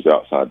 series, which is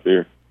outside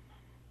veer,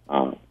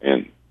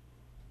 and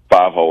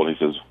 5-hole, and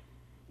he says,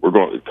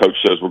 Coach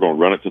says we're going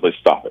to run it till they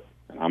stop it.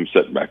 And I'm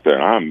sitting back there,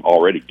 and I'm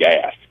already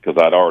gassed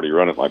because I'd already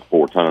run it like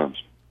 4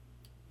 times.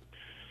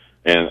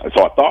 And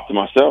so I thought to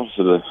myself,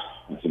 I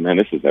said, man,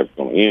 this is never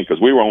going to end, because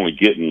we were only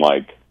getting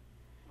 5-6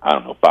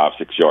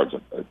 yards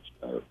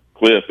a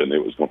clip, and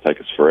it was going to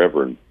take us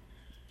forever. And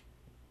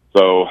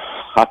so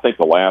I think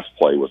the last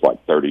play was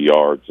 30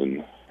 yards,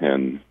 and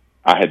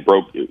I had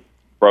broke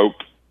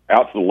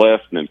out to the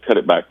left and then cut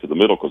it back to the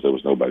middle because there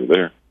was nobody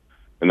there.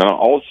 And then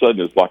all of a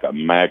sudden, it's like a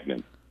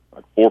magnet.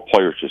 4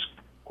 players just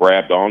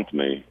grabbed onto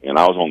me, and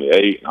I was on the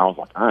 8, and I was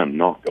like, I am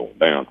not going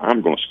down.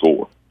 I'm going to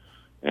score.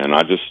 And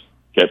I just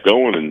kept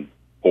going and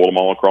pulled them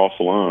all across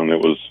the line. It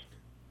was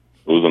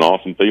an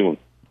awesome feeling.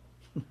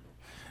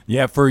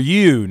 Yeah, for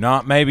you,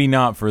 maybe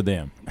not for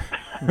them.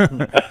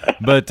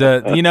 But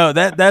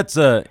that's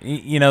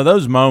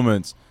those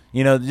moments,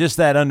 just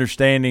that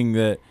understanding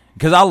that,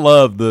 because I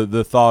love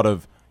the thought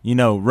of,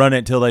 run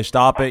it till they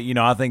stop it.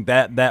 I think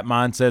that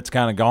mindset's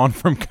kind of gone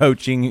from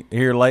coaching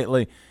here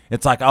lately.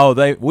 It's like,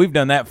 we've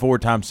done that 4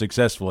 times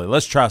successfully.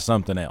 Let's try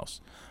something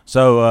else.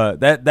 So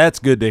that's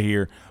good to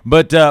hear.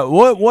 But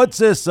what's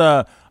this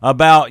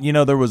about?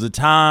 There was a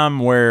time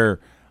where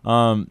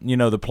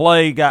the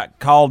play got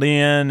called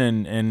in,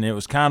 and it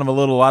was kind of a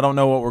little, I don't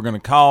know what we're going to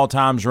call,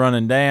 time's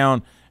running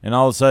down, and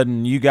all of a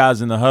sudden you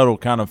guys in the huddle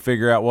kind of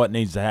figure out what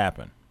needs to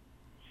happen?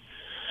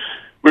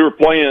 We were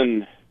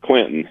playing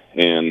Clinton,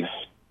 and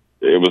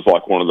it was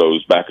like one of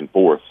those back and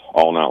forth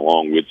all night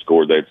long. We'd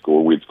scored, they'd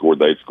score, we'd scored,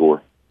 they'd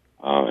score,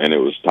 and it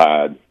was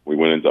tied. We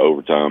went into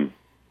overtime,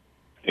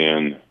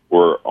 and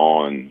we're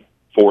on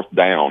 4th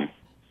down,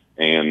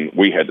 and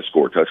we had to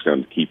score a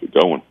touchdown to keep it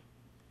going.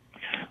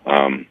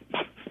 I'm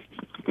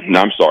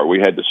sorry, we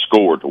had to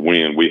score to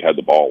win. We had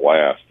the ball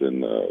last,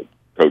 and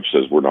coach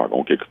says we're not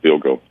going to kick a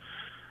field goal.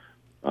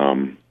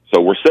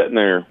 So we're sitting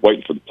there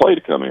waiting for the play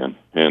to come in,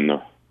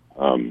 and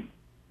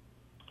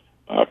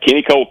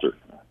Kenny Coulter,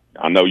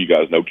 I know you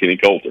guys know Kenny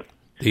Coulter.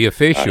 The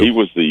official. He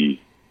was the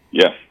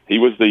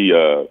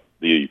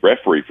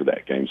referee for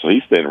that game. So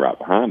he's standing right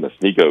behind us.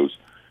 And he goes,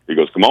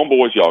 "Come on,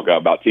 boys, y'all got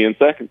about 10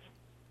 seconds."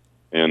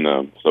 And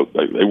so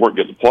they weren't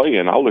getting to play.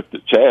 And I looked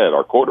at Chad,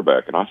 our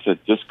quarterback, and I said,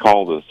 "Just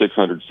call the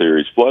 600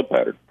 series flood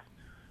pattern."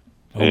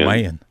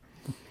 Man.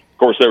 Of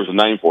course, there was a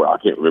name for it. I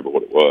can't remember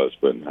what it was.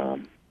 But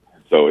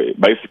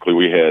basically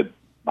we had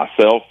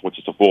myself, which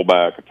is a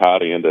fullback, a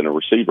tight end, and a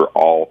receiver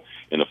all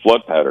in the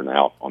flood pattern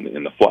out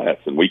in the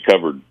flats. And we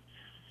covered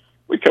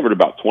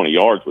about 20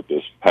 yards with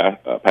this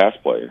pass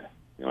play.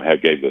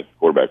 Gave the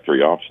quarterback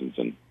 3 options,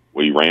 and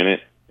we ran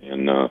it,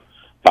 and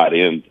tight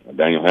end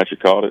Daniel Hatcher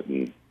caught it,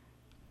 and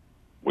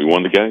we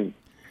won the game.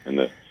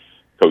 And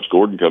Coach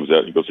Gordon comes out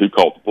and he goes, "Who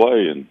called the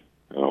play?" And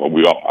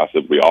I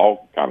said, "We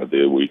all kind of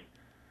did.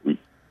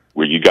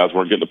 You guys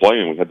weren't getting to play,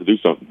 and we had to do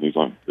something." He's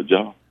like, "Good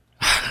job."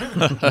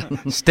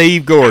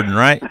 Steve Gordon,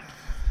 right?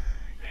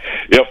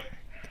 Yep.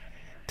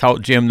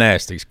 Taught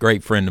gymnastics.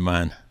 Great friend of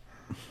mine.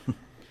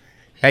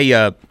 Hey,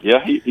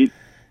 he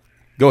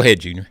go ahead,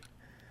 Junior.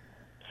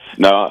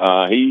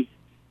 No, he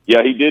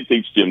did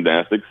teach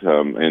gymnastics,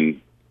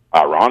 and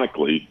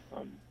ironically,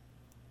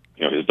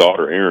 his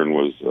daughter Erin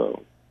was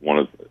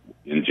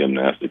in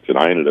gymnastics, and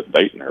I ended up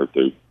dating her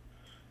through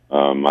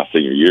my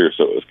senior year.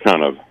 So it was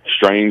kind of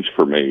strange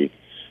for me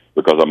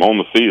because I'm on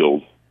the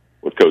field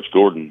with Coach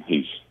Gordon.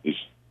 He's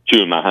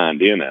chewing my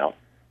hind end out,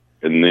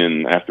 and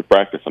then after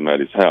practice, I'm at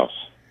his house.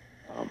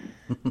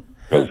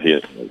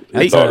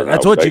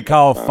 That's what you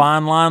call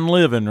fine line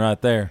living,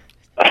 right there.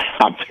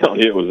 I'm telling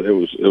you, it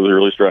was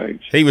really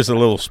strange. He was a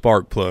little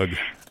spark plug.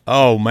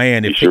 Oh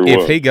man,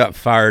 if he got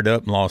fired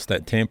up and lost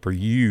that temper,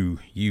 you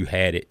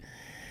had it.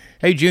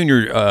 Hey,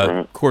 Junior, right.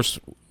 Of course,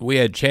 we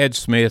had Chad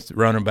Smith,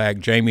 running back,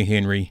 Jamie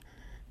Henry,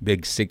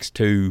 big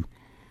 6'2",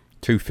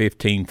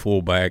 215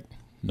 fullback,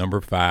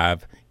 number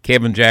 5.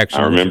 Kevin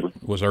Jackson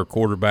was our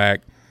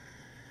quarterback.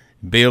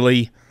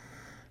 Billy,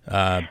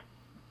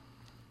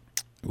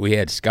 we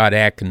had Scott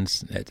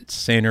Atkins at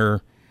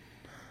center.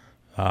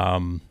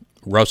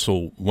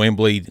 Russell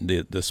Wembley,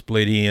 the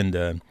split end.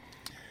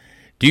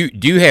 Do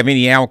you have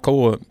any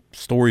Alcoa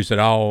stories at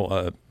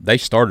all? They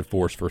started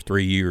for us for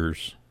 3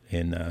 years.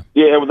 And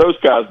with those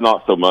guys,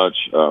 not so much.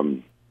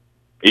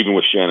 Even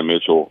with Shannon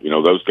Mitchell,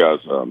 those guys,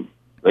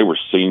 they were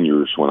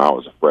seniors when I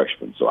was a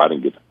freshman, so I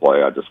didn't get to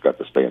play. I just got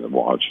to stand and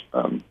watch.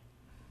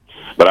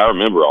 But I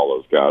remember all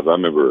those guys. I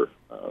remember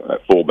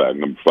at fullback,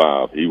 number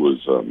 5, he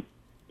was a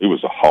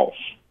hoss.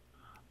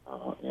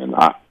 And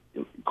of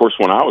course,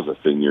 when I was a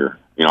senior,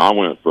 I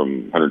went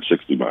from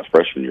 160 my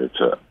freshman year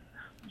to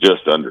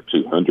just under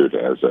 200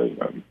 as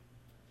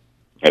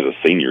a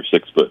senior,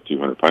 6 foot,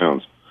 200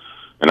 pounds.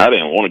 And I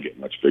didn't want to get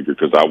much bigger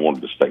because I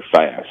wanted to stay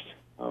fast.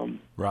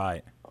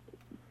 Right.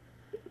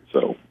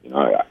 So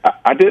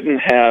I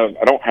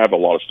don't have a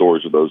lot of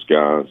stories with those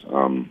guys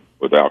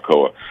with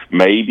Alcoa.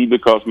 Maybe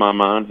because my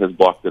mind has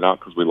blocked it out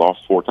because we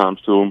lost 4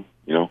 times to them.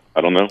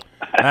 I don't know.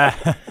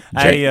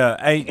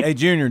 Hey,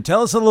 Junior,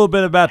 tell us a little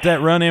bit about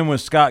that run-in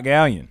with Scott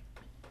Gallion.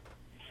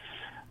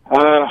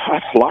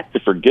 I'd like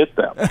to forget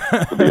that,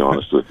 to be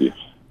honest with you.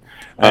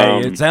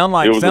 It sounded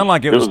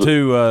like it was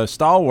two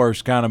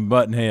stalwarts kind of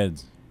button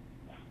heads.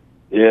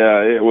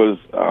 Yeah, it was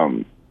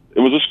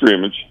a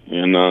scrimmage,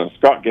 and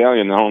Scott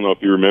Gallion, I don't know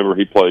if you remember,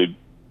 he played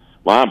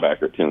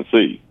linebacker at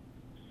Tennessee,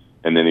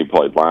 and then he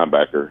played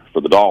linebacker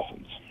for the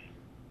Dolphins.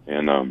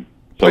 And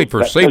played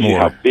for Seymour. Tells you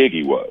how big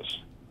he was.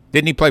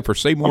 Didn't he play for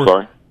Seymour? I'm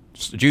sorry?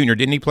 Junior,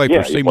 didn't he play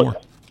for Seymour?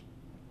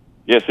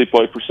 Yes, he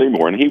played for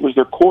Seymour, and he was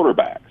their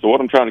quarterback. So what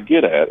I'm trying to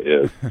get at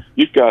is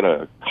you've got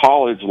a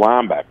college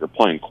linebacker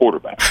playing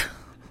quarterback.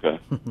 Okay?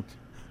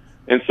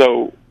 And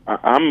so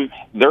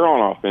they're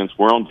on offense,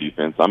 we're on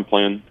defense. I'm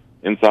playing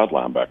inside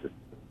linebacker.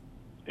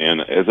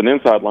 And as an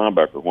inside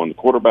linebacker, when the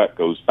quarterback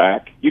goes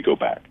back, you go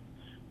back.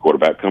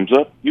 Quarterback comes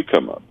up, you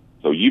come up.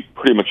 So you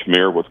pretty much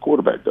mirror what the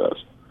quarterback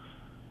does.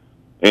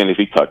 And if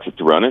he tucks it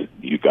to run it,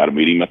 you've got to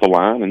meet him at the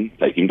line and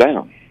take him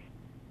down.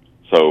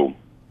 So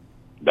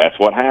that's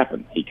what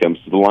happened. He comes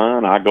to the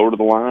line, I go to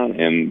the line,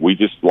 and we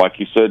just, like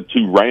you said,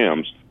 2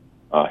 Rams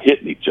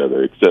hitting each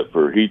other, except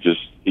for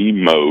he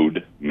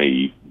mowed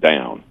me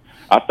down.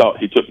 I thought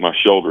he took my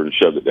shoulder and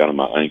shoved it down in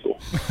my ankle.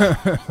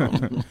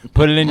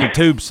 Put it in your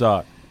tube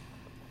sock.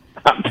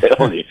 I'm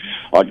telling you,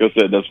 like I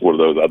said, that's one of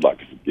those I'd like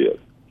to forget.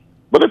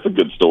 But it's a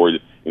good story.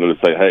 to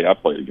say, hey, I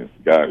played against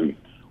a guy who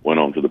went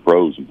on to the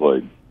pros and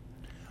played.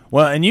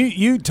 Well, and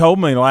you told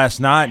me last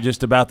night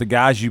just about the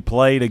guys you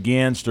played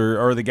against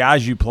or the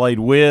guys you played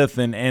with,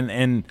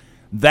 and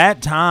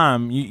that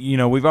time,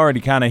 we've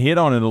already kind of hit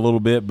on it a little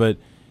bit, but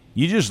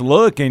you just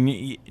look,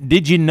 and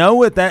did you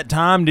know at that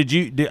time,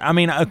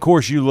 of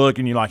course you look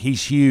and you're like,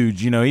 he's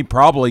huge, he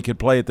probably could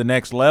play at the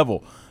next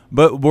level.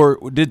 But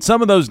did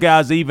some of those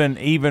guys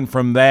even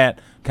from that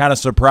kind of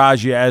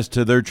surprise you as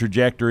to their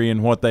trajectory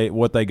and what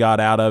they got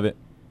out of it?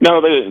 No,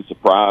 they didn't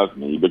surprise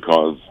me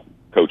because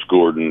Coach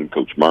Gordon,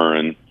 Coach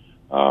Murrin,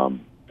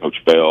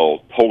 Coach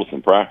Bell told us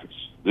in practice,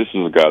 this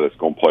is a guy that's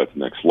going to play at the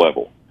next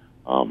level.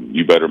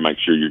 You better make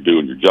sure you're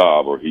doing your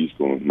job or he's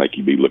going to make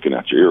you be looking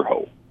out your ear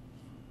hole.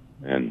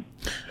 And,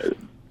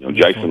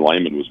 Jason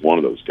Lehman was one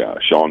of those guys,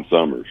 Sean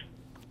Summers.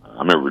 I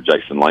remember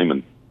Jason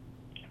Lehman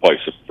played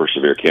for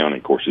Sevier County.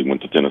 Of course, he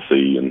went to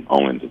Tennessee and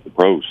on into the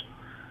pros.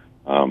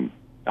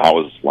 I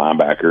was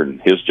linebacker,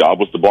 and his job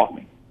was to block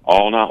me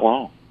all night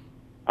long.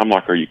 I'm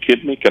like, are you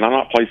kidding me? Can I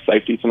not play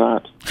safety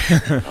tonight?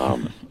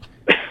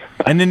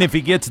 And then if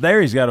he gets there,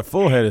 he's got a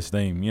full head of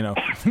steam,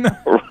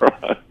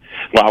 Right.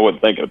 Well, I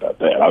wasn't thinking about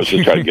that. I was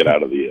just trying to get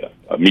out of the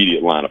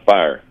immediate line of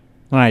fire.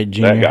 All right,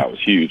 Junior. That guy was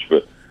huge,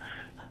 but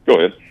go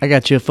ahead. I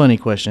got you a funny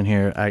question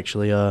here,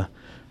 actually.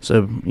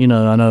 So, I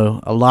know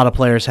a lot of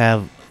players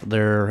have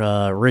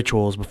their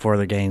rituals before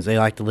their games. They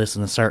like to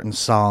listen to certain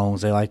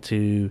songs. They like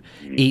to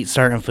eat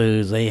certain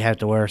foods. They have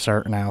to wear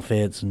certain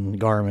outfits and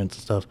garments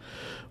and stuff.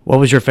 What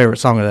was your favorite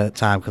song at that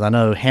time? Because I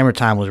know Hammer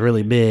Time was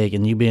really big,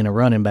 and you being a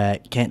running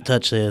back, Can't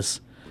Touch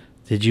This.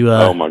 Did you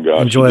oh my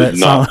gosh, enjoy that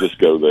song? Not just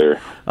go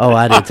there. Oh,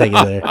 I did take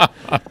it there.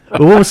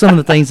 But what were some of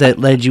the things that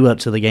led you up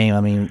to the game?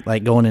 I mean,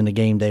 like going into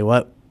game day,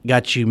 what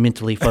got you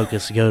mentally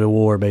focused to go to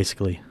war,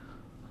 basically?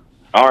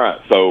 All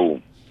right,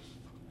 so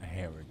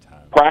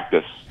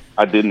practice,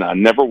 I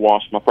never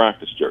washed my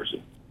practice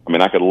jersey. I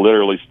mean, I could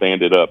literally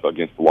stand it up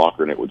against the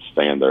locker and it would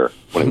stand there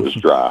when it was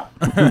dry.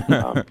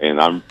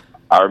 And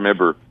I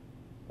remember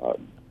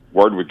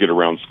word would get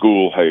around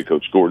school, hey,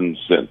 Coach Gordon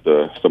sent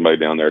somebody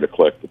down there to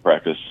collect the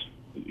practice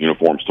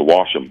uniforms to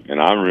wash them.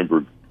 And I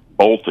remember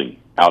bolting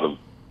out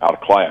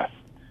of class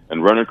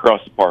and running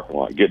across the parking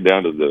lot, get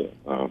down to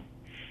the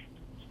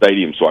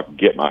stadium so I could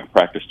get my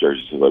practice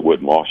jersey so they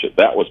wouldn't wash it.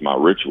 That was my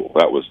ritual.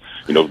 That was,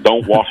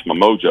 don't wash my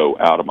mojo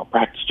out of my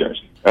practice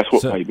jersey. That's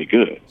what made me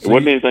good. It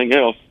wasn't anything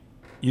else.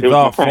 You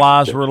thought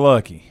flies were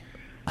lucky.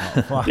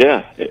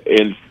 Yeah,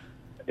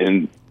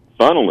 and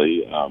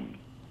funnily,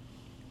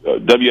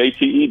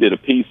 WATE did a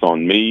piece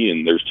on me,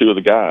 and there's two of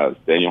the guys,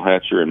 Daniel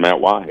Hatcher and Matt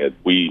Whitehead.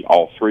 We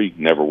all three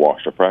never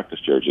washed our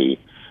practice jersey,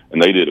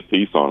 and they did a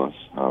piece on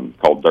us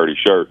called Dirty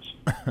Shirts.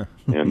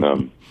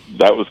 And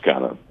that was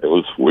it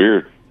was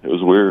weird. It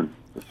was weird.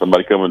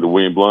 Somebody coming to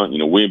William Blount,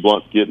 William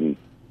Blount's getting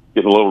a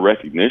little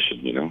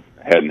recognition,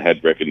 hadn't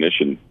had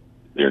recognition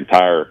their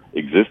entire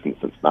existence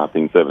since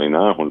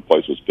 1979 when the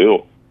place was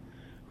built.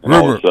 And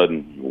all of a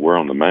sudden, we're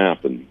on the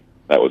map, and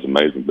that was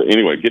amazing. But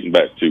anyway, getting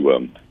back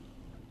to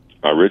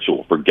my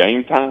ritual for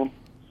game time.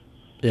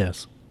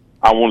 Yes.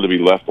 I wanted to be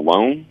left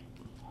alone.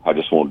 I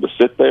just wanted to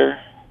sit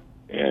there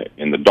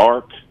in the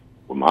dark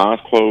with my eyes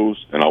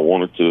closed, and I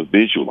wanted to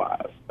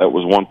visualize. That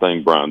was one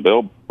thing Brian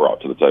Bell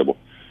brought to the table.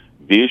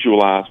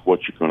 Visualize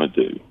what you're going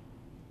to do.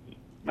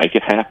 Make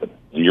it happen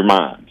in your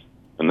mind.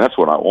 And that's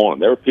what I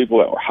wanted. There were people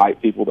that were hype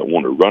people that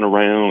wanted to run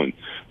around and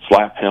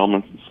slap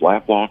helmets and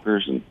slap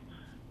lockers, and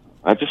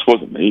that just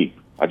wasn't me.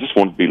 I just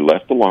wanted to be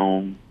left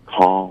alone,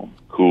 calm,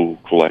 cool,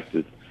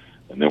 collected.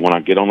 And then when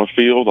I get on the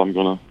field, I'm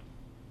going to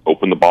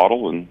open the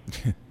bottle and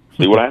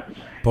see what happens.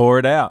 Pour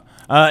it out.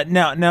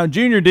 Now,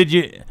 Junior, did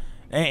you?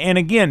 And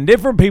again,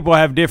 different people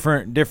have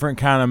different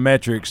kind of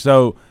metrics.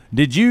 So,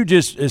 did you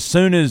just as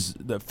soon as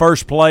the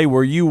first play,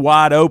 were you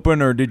wide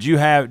open, or did you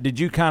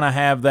kind of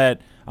have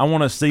that? I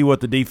want to see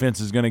what the defense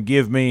is going to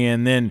give me,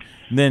 and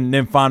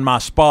then find my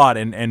spot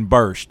and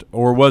burst,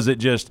 or was it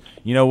just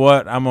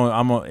what I'm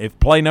gonna if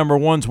play number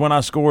 1's when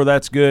I score,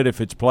 that's good. If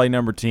it's play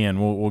number 10,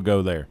 we'll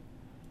go there.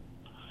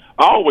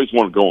 I always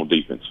wanted to go on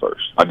defense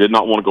first. I did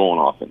not want to go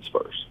on offense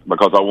first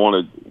because I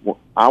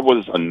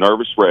was a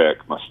nervous wreck.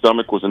 My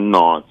stomach was in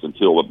knots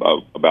until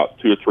about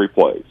 2 or 3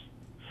 plays.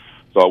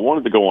 So I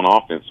wanted to go on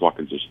offense so I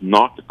could just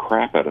knock the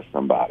crap out of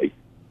somebody,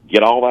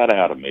 get all that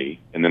out of me,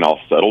 and then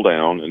I'll settle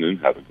down and then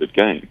have a good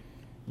game.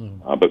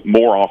 But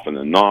more often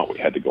than not, we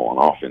had to go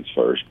on offense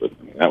first. But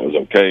that was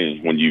okay.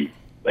 When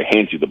they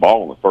hand you the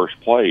ball in the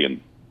first play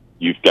and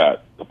you've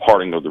got the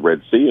parting of the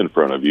Red Sea in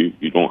front of you,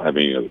 you don't have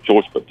any other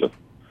choice but to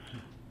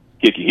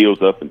kick your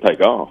heels up and take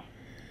off.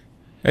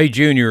 Hey,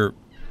 Junior,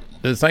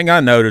 the thing I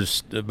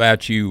noticed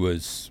about you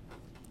was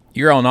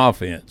you're on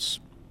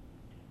offense,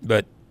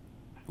 but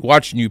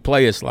watching you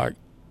play, it's like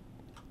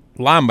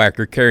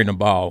linebacker carrying the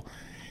ball.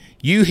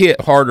 You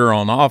hit harder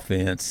on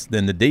offense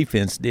than the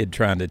defense did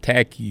trying to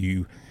attack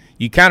you.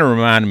 You kind of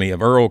remind me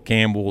of Earl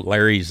Campbell,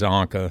 Larry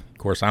Zonka. Of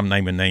course, I'm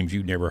naming names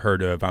you've never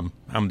heard of.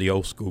 I'm the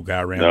old school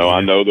guy around here. No, I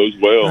know those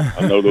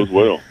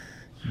well.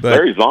 But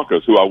Larry Zonka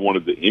is who I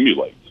wanted to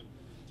emulate.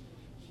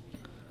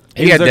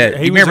 He had that.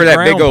 He You was remember a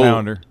that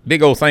ground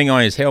big old thing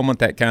on his helmet,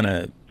 that kind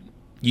of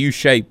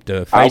U-shaped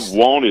face?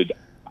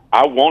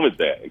 I wanted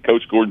that.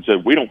 Coach Gordon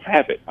said, "We don't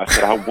have it." I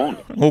said, "I want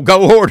it." Well,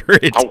 go order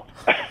it.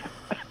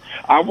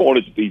 I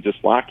wanted to be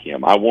just like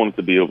him. I wanted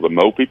to be able to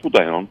mow people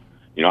down.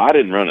 You know, I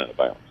didn't run out of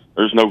bounds.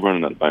 There's no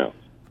running out of bounds.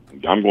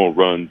 I'm going to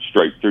run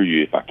straight through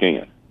you if I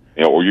can.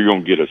 You know, or you're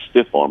going to get a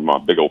stiff arm, my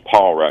big old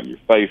paw right in your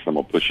face. I'm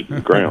going to push you to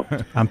the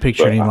ground. I'm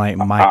picturing him like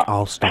Mike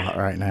Allstott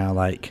right now,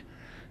 like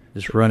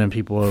just running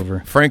people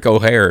over. Franco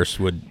Harris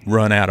would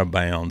run out of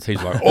bounds.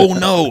 He's like, "Oh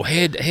no,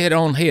 head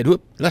on head.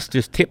 Whoop, let's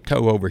just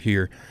tiptoe over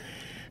here."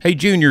 Hey,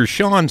 Junior,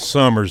 Sean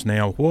Summers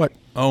now. What?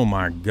 Oh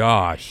my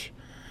gosh,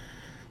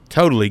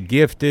 totally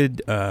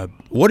gifted.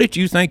 What did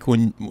you think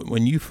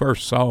when you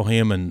first saw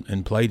him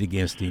and played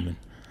against him?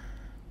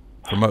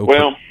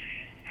 Well,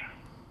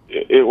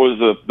 it was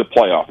the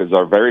playoff. It's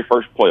our very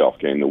first playoff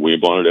game that William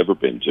Blount had ever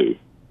been to.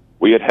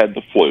 We had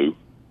the flu.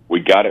 We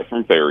got it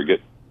from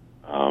Farragut,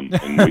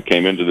 and we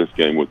came into this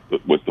game with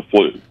the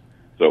flu.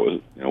 So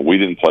it was, we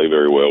didn't play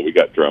very well. We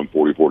got drummed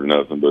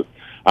 44-0. But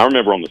I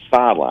remember on the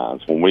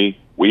sidelines when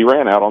we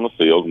ran out on the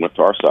field and went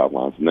to our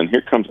sidelines, and then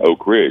here comes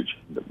Oak Ridge.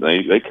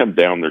 They come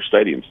down their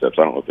stadium steps.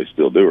 I don't know if they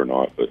still do or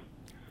not, but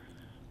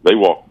they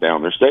walked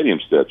down their stadium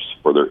steps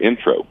for their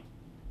intro,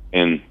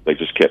 and they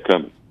just kept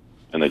coming,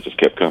 and they just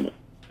kept coming,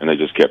 and they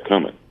just kept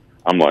coming.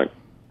 I'm like,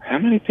 how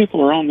many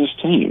people are on this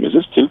team? Is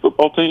this 2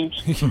 football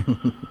teams?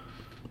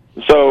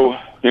 So,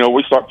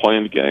 we start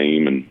playing the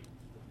game, and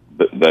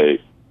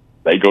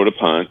they go to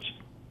punt.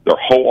 Their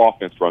whole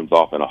offense runs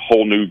off, and a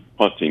whole new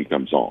punt team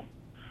comes on.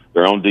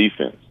 They're on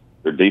defense.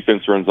 Their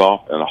defense runs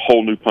off, and a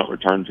whole new punt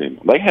return team.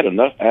 They had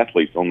enough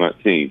athletes on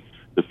that team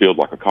to field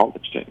like a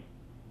college team.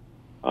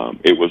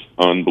 It was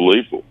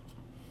unbelievable.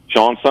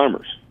 Sean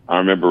Summers, I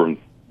remember when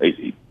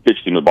he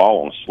pitched him the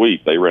ball on a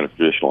sweep. They ran a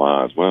traditional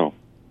eye as well.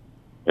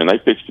 And they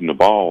pitched him the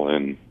ball,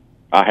 and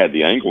I had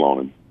the angle on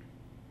him.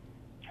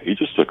 He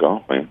just took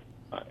off, man.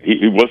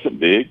 He wasn't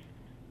big,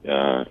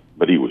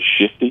 but he was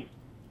shifty,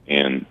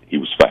 and he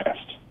was fast.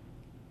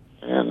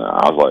 And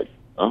I was like,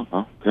 oh,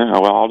 okay,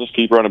 well, I'll just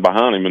keep running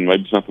behind him, and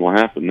maybe something will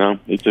happen. No,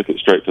 he took it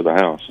straight to the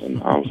house,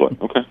 and I was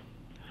like, okay.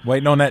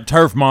 Waiting on that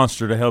turf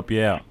monster to help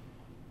you out.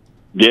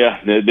 Yeah,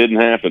 it didn't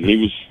happen. He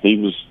was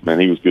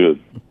good.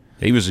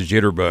 He was a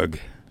jitterbug.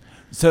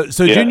 So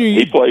yeah, Junior,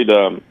 he played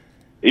at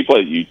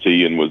UT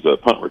and was a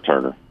punt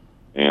returner,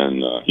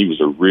 and he was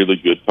a really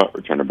good punt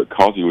returner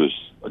because he was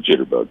a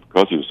jitterbug,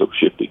 because he was so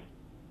shifty.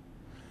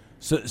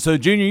 So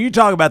Junior, you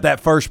talk about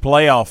that first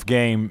playoff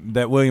game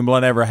that William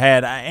Blount ever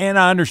had, and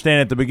I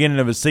understand at the beginning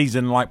of a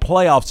season, like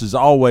playoffs is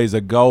always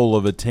a goal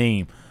of a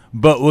team.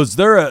 But was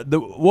there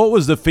what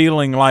was the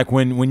feeling like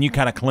when you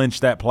kind of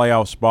clinched that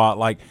playoff spot?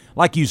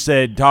 Like you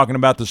said, talking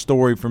about the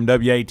story from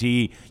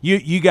WATE,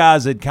 you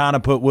guys had kind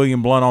of put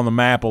William Blount on the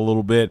map a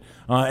little bit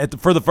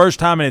for the first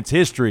time in its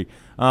history.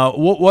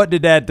 What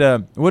did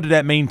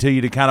that mean to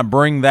you to kind of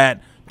bring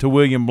that to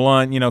William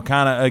Blount?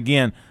 Kind of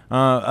again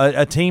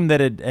a team that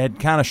had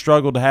kind of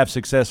struggled to have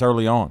success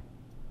early on.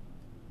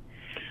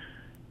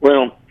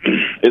 Well,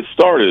 it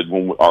started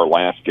when our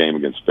last game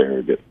against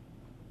Farragut.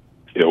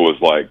 It was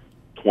like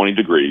 20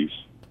 degrees.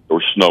 There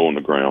was snow on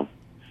the ground.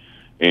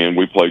 And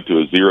we played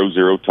to a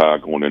 0-0 tie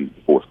going into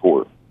the fourth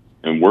quarter.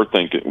 And we're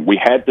thinking we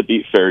had to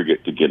beat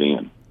Farragut to get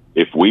in.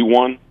 If we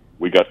won,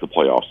 we got to the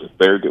playoffs. If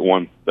Farragut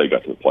won, they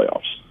got to the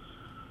playoffs.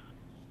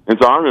 And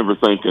so I remember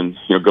thinking,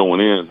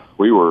 going in,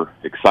 we were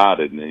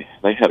excited. And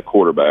they had a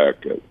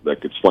quarterback that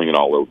could sling it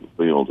all over the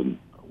field. And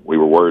we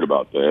were worried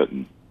about that.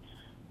 And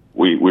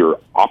we were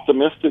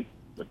optimistic,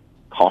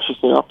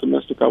 cautiously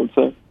optimistic, I would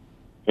say.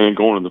 And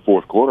going into the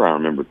fourth quarter, I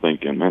remember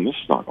thinking, man, this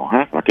is not going to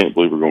happen. I can't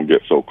believe we're going to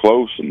get so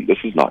close, and this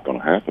is not going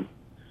to happen.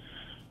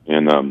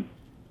 And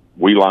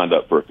we lined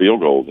up for a field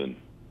goal, and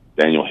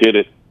Daniel hit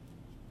it,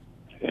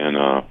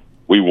 and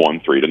we won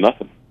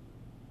 3-0.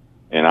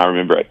 And I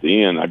remember at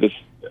the end, I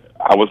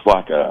was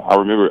like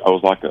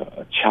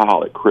a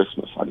child at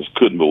Christmas. I just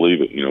couldn't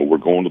believe it. We're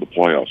going to the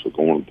playoffs. We're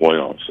going to the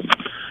playoffs.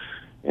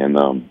 And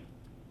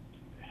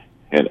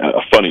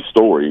a funny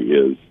story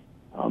is,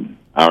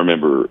 I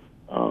remember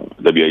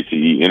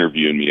WATE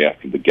interviewing me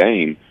after the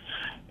game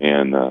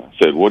and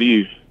said, "What do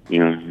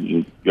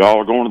y'all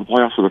are going to the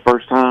playoffs for the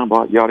first time?"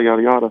 Yada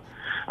yada yada.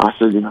 I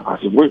said,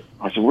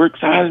 we're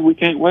excited. We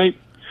can't wait,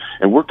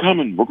 and we're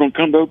coming. We're going to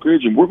come to Oak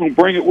Ridge, and we're going to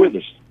bring it with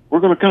us. We're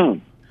going to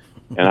come.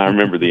 And I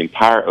remember the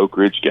entire Oak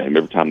Ridge game.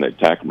 Every time they'd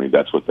tackle me,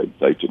 that's what they'd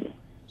say to me.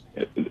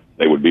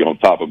 They would be on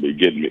top of me,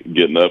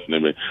 getting up, and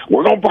they'd be,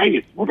 "We're going to bring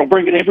it. We're going to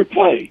bring it every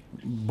play."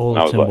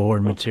 Bulletin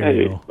board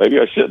material. Hey, maybe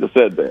I shouldn't have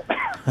said that.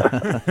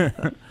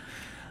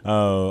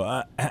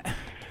 I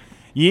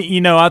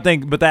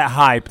think, but that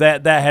hype,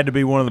 that had to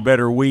be one of the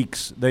better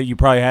weeks that you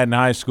probably had in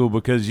high school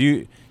because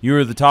you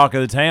were the talk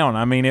of the town.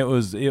 I mean, it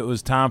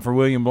was time for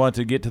William Blount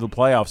to get to the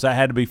playoffs. That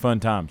had to be fun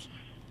times.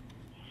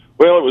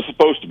 Well, it was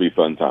supposed to be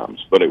fun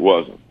times, but it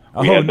wasn't.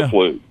 We had the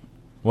flu.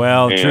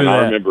 Well, and true.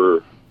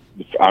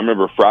 I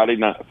remember Friday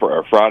night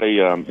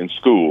in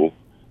school,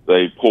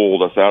 they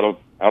pulled us out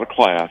out of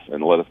class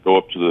and let us go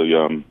up to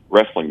the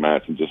wrestling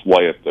mats and just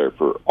lay up there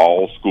for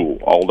all school,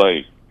 all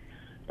day,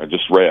 and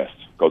just rest.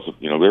 Because,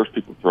 there's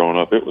people throwing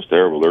up. It was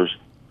terrible. There's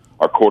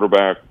our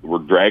quarterback. We're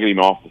dragging him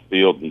off the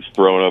field, and he's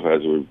throwing up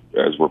as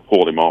we're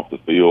pulling him off the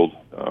field.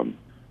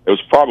 It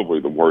was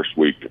probably the worst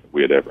week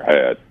we had ever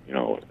had.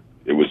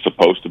 It was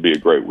supposed to be a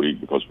great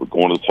week because we're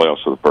going to the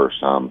playoffs for the first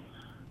time.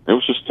 It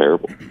was just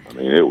terrible. I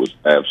mean, it was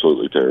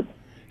absolutely terrible.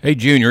 Hey,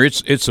 Junior,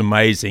 it's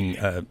amazing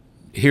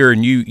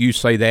hearing you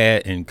say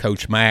that, and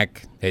Coach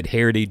Mack at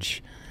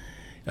Heritage.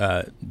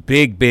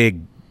 Big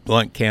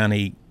Blount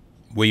County,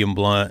 William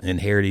Blount and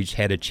Heritage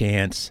had a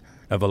chance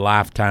of a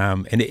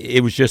lifetime, and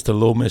it was just a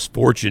little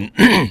misfortune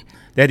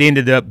that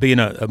ended up being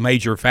a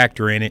major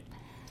factor in it.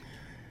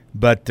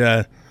 But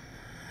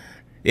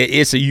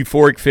it's a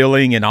euphoric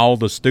feeling, and all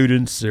the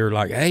students are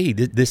like, hey,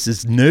 this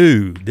is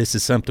new. This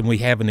is something we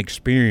haven't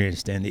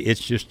experienced, and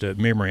it's just a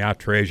memory I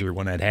treasure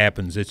when that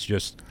happens. It's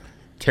just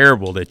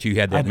terrible that you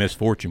had that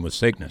misfortune with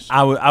sickness.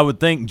 I would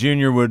think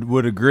Junior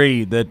would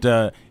agree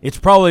that it's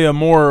probably a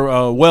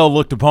more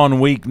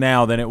well-looked-upon week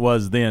now than it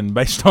was then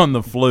based on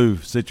the flu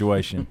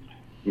situation.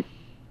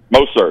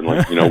 Most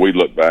certainly. We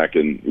look back,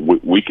 and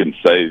we can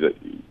say that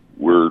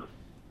we're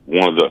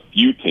one of the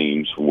few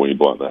teams from William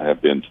Blount that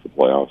have been to the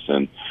playoffs.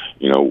 And,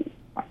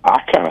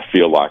 I kind of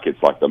feel like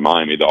it's like the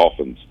Miami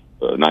Dolphins,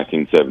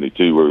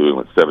 1972, where we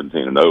went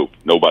 17-0.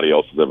 Nobody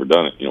else has ever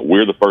done it.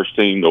 We're the first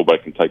team.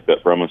 Nobody can take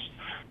that from us.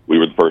 We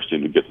were the first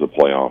team to get to the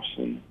playoffs,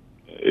 and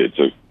it's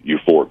a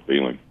euphoric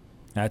feeling.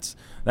 That's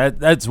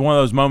one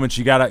of those moments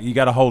you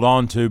gotta hold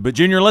on to. But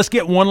Junior, let's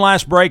get one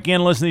last break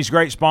in. Listen to these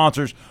great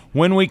sponsors.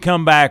 When we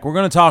come back, we're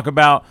going to talk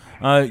about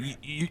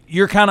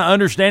your kind of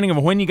understanding of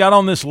when you got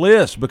on this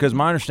list, because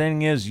my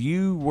understanding is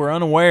you were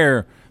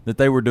unaware that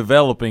they were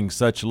developing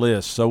such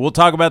lists. So we'll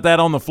talk about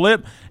that on the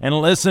flip and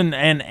listen.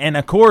 And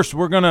of course,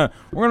 we're gonna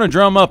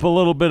drum up a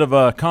little bit of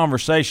a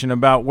conversation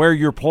about where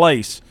your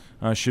place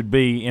should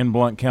be in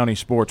Blount County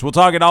sports. We'll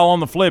talk it all on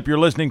the flip. You're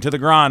listening to The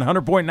Grind,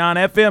 100.9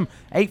 FM,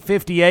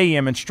 850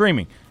 AM, and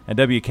streaming at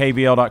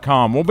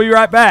WKVL.com. We'll be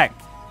right back.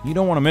 You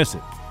don't want to miss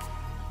it.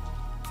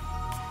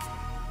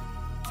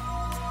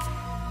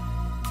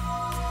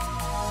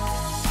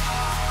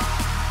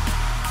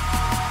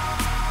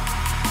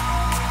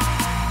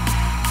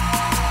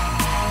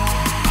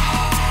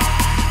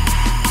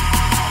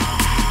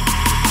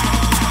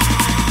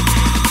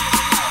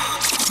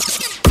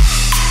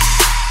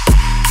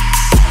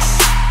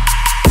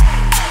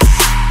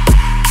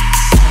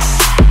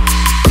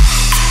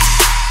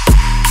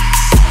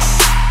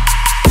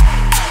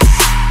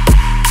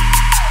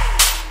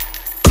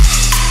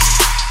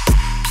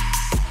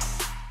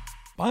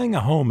 Buying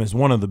a home is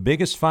one of the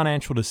biggest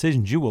financial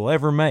decisions you will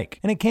ever make,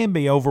 and it can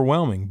be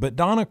overwhelming, but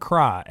Donna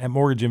Cry at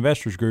Mortgage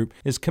Investors Group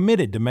is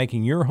committed to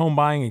making your home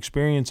buying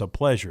experience a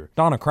pleasure.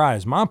 Donna Cry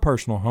is my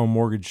personal home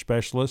mortgage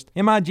specialist.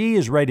 MIG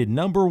is rated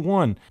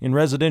 #1 in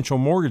residential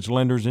mortgage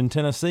lenders in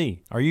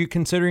Tennessee. Are you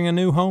considering a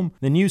new home?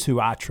 Then use who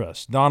I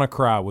trust, Donna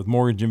Cry with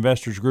Mortgage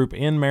Investors Group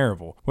in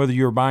Maryville. Whether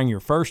you're buying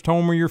your first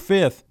home or your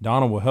fifth,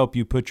 Donna will help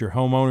you put your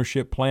home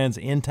ownership plans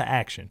into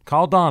action.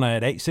 Call Donna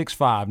at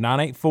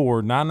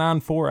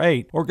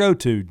 865-984-9948 or go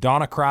to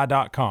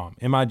donnacry.com.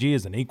 MIG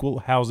is an equal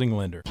housing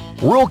lender.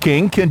 Rural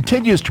King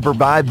continues to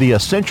provide the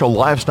essential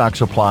livestock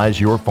supplies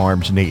your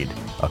farms need.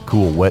 A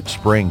cool, wet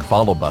spring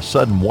followed by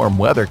sudden warm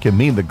weather can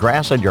mean the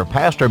grass in your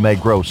pasture may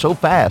grow so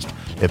fast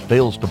it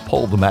fails to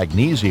pull the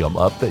magnesium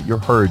up that your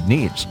herd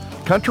needs.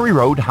 Country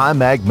Road High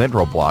Mag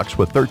mineral blocks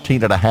with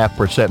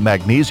 13.5%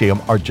 magnesium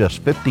are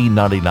just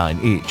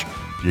 $15.99 each.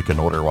 You can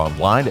order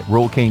online at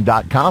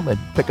ruralking.com and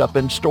pick up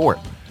in store.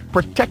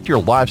 Protect your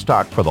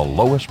livestock for the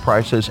lowest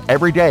prices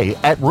every day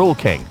at Rural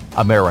King,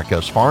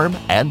 America's farm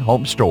and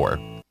home store.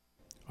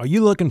 Are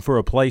you looking for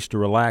a place to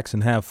relax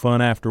and have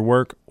fun after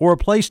work, or a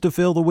place to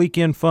fill the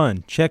weekend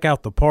fun? Check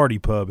out the Party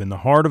Pub in the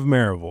heart of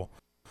Maryville.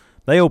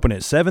 They open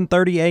at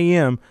 7:30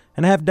 a.m.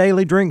 and have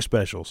daily drink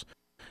specials.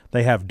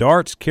 They have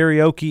darts,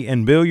 karaoke,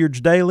 and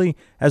billiards daily,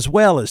 as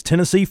well as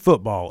Tennessee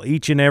football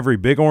each and every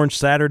Big Orange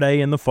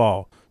Saturday in the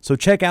fall. So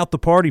check out the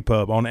Party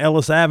Pub on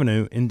Ellis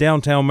Avenue in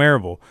downtown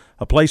Maryville,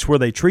 a place where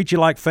they treat you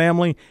like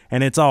family,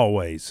 and it's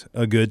always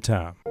a good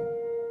time.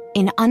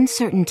 In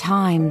uncertain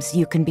times,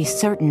 you can be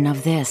certain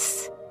of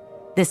this.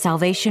 The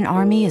Salvation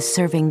Army is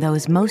serving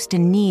those most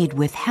in need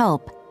with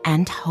help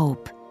and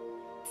hope.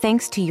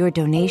 Thanks to your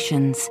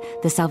donations,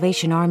 the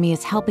Salvation Army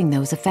is helping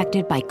those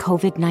affected by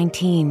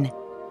COVID-19.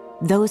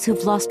 Those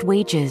who've lost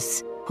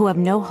wages, who have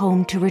no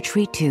home to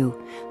retreat to,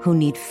 who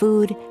need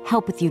food,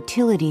 help with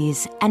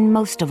utilities, and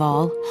most of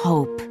all,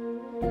 hope.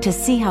 To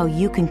see how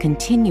you can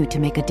continue to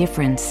make a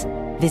difference,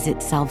 visit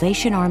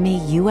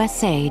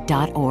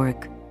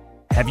SalvationArmyUSA.org.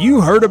 Have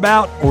you heard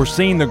about or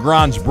seen The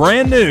Grind's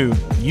brand new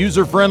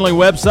user-friendly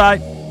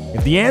website?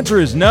 If the answer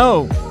is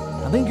no,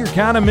 I think you're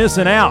kind of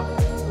missing out.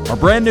 Our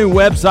brand new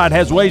website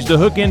has ways to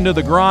hook into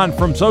The Grind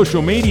from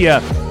social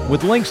media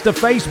with links to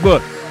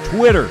Facebook,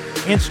 Twitter,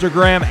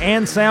 Instagram,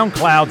 and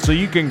SoundCloud, so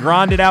you can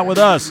grind it out with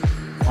us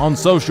on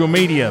social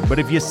media. But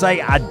if you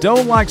say, I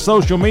don't like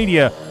social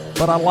media,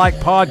 but I like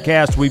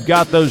podcasts. We've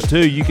got those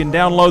too. You can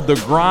download the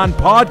Grind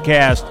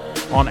Podcast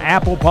on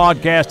Apple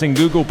Podcast and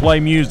Google Play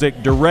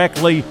Music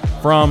directly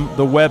from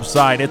the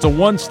website. It's a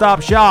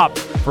one-stop shop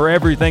for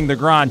everything The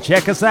Grind.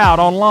 Check us out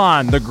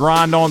online,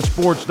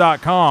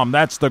 thegrindonsports.com.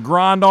 That's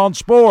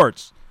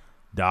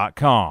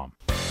thegrindonsports.com.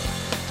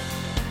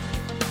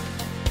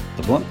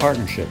 The Blount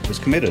Partnership is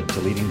committed to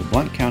leading the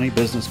Blount County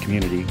business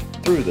community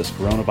through this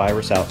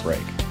coronavirus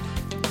outbreak.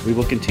 We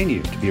will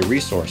continue to be a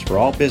resource for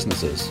all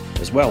businesses,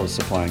 as well as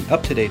supplying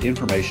up-to-date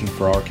information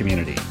for our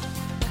community.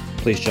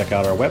 Please check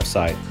out our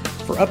website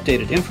for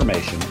updated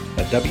information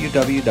at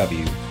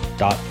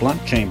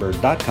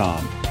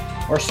www.blountchamber.com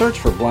or search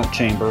for Blount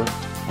Chamber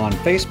on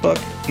Facebook,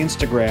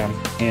 Instagram,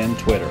 and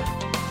Twitter.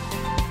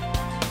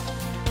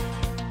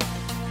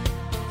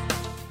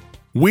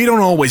 We don't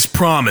always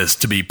promise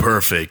to be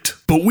perfect,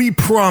 but we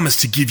promise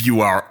to give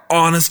you our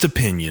honest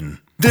opinion.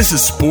 This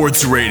is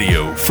sports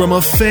radio from a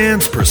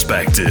fan's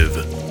perspective.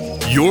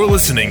 You're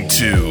listening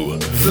to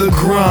The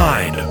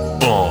Grind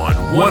on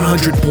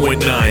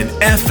 100.9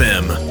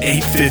 FM,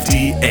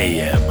 850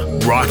 AM,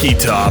 Rocky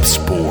Top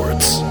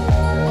Sports.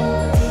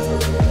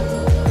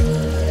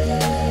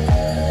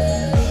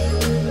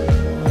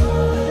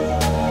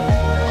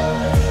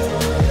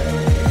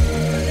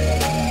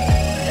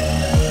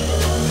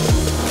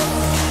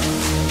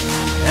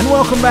 And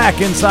welcome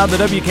back inside the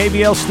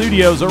WKBL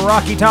studios of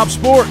Rocky Top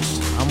Sports.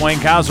 I'm Wayne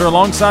Kaiser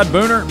alongside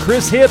Booner,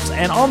 Chris Hips,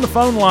 and on the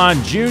phone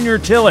line, Junior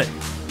Tillett,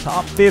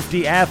 top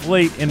 50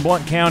 athlete in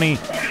Blount County,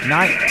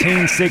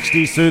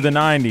 1960s through the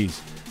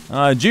 90s.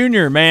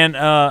 Junior,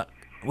 man,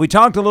 we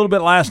talked a little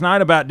bit last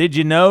night about did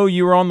you know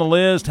you were on the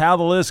list, how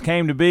the list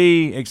came to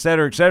be, et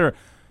cetera, et cetera.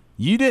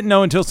 You didn't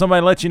know until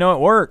somebody let you know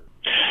at work.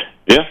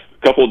 Yeah,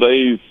 a couple of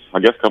days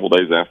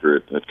after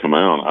it had come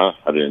out,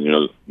 I didn't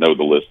know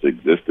the list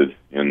existed.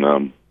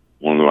 And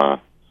one of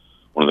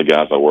the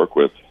guys I work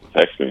with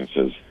texted me and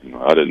says,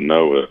 I didn't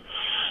know.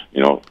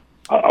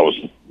 I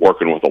was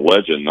working with a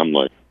legend. And I'm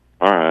like,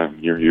 all right,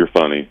 you're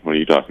funny. What are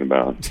you talking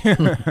about?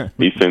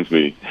 He sends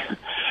me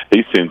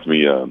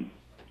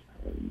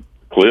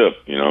clip,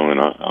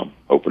 and I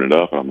open it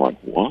up and I'm like,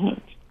 what?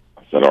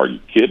 I said, are you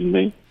kidding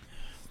me?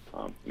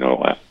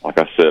 Like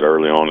I said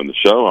early on in the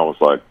show, I was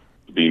like,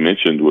 to be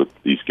mentioned with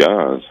these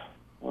guys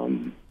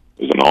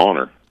is an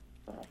honor,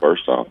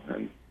 first off,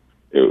 and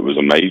it was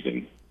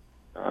amazing.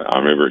 I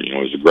remember, it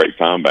was a great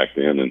time back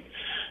then, and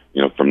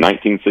from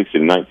 1960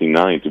 to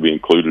 1990 to be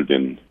included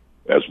in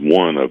as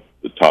one of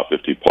the top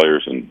 50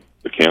 players in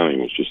the county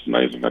was just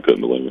amazing. I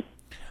couldn't believe it.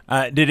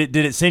 Did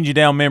it send you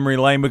down memory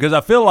lane? Because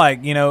I feel like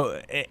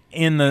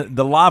in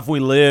the life we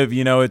live,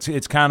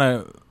 it's kind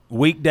of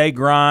weekday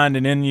grind,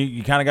 and then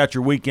you kind of got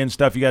your weekend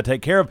stuff you got to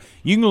take care of.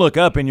 You can look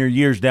up in your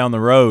years down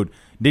the road.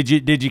 Did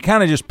you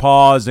kind of just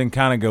pause and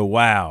kind of go,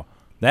 wow,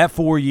 that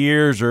 4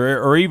 years,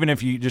 or even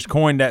if you just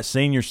coined that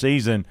senior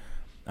season,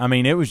 I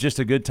mean, it was just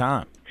a good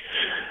time.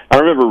 I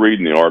remember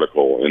reading the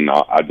article, and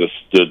I just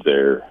stood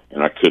there,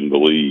 and I couldn't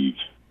believe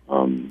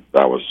my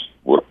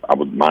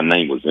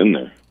name was in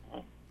there.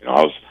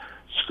 I was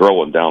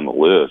scrolling down the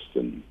list,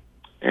 and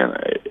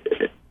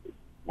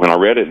when I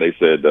read it, they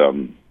said,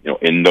 in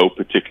no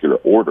particular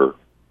order,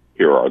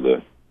 here are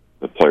the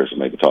players that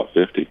made the top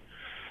 50.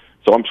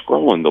 So I'm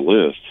scrolling the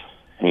list,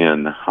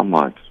 and I'm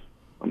like,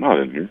 I'm not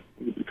in here,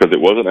 because it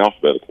wasn't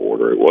alphabetical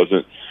order. It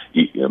wasn't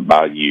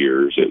by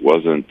years. It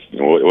wasn't, it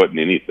wasn't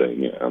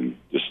anything.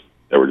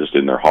 They were just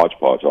in their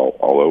hodgepodge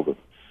all over.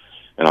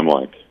 And I'm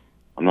like,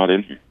 I'm not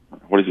in here.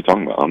 What is he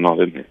talking about? I'm not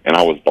in here. And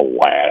I was the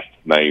last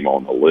name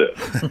on the list.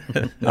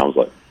 And I was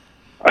like,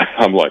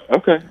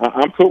 okay,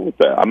 I'm cool with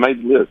that. I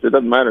made the list. It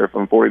doesn't matter if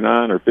I'm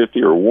 49 or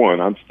 50 or 1.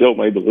 I'm still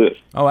made the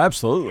list. Oh,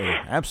 absolutely,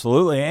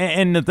 absolutely.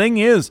 And the thing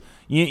is,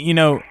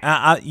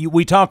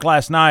 we talked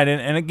last night,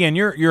 and again,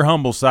 your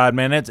humble side,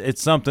 man.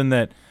 It's something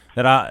that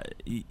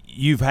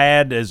you've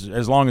had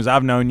as long as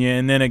I've known you,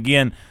 and then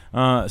again,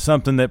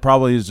 something that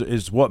probably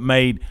is what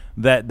made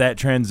that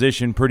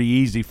transition pretty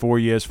easy for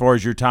you as far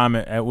as your time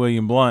at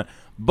William Blount.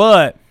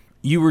 But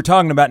you were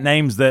talking about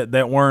names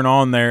that weren't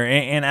on there,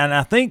 and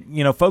I think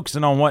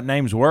focusing on what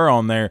names were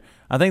on there,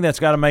 I think that's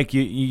got to make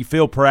you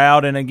feel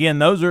proud. And again,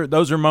 those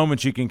are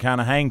moments you can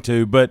kind of hang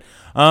to. But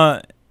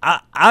I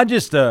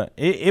just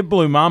it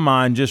blew my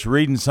mind just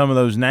reading some of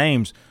those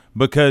names,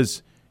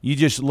 because you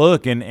just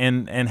look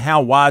and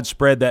how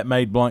widespread that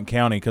made Blount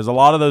County, because a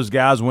lot of those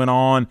guys went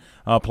on,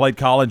 played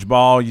college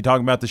ball. You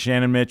talk about the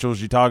Shannon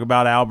Mitchells, you talk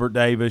about Albert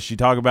Davis, you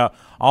talk about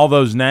all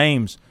those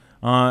names.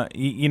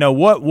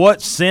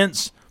 What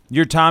since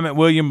your time at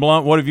William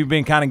Blount, what have you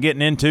been kind of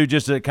getting into?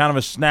 Just a kind of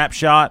a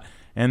snapshot,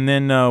 and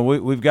then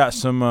we've got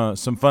some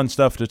fun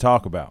stuff to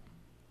talk about.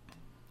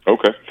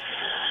 Okay.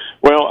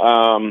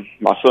 Well,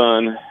 my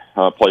son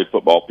played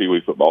football, Pee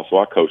Wee football, so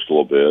I coached a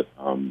little bit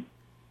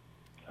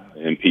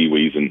in Pee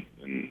Wees, and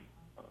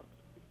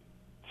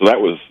so that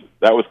was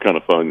kind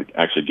of fun,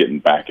 actually getting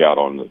back out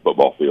on the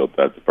football field.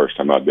 That's the first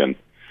time I've been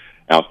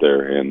out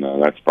there, and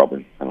that's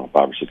probably 5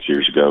 or 6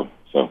 years ago.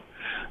 So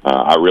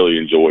I really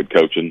enjoyed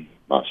coaching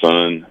my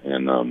son,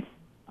 and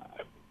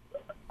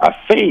I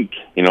think,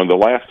 the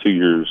last 2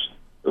 years,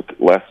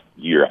 last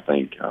year, I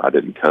think I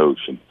didn't coach,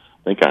 and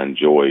I think I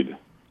enjoyed,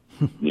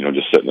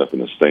 just sitting up in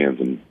the stands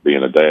and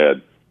being a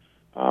dad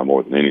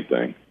more than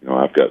anything.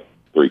 I've got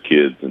 3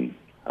 kids, and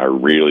I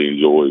really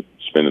enjoy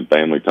spending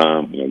family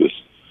time. This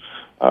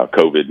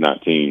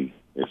COVID-19,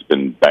 it's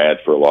been bad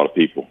for a lot of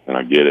people, and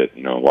I get it.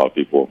 A lot of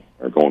people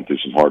are going through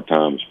some hard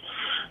times.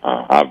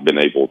 I've been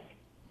able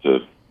to,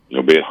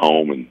 be at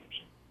home, and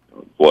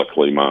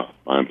luckily my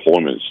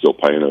employment is still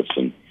paying us,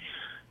 and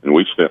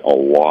we've spent a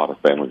lot of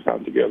family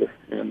time together.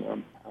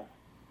 And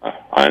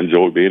I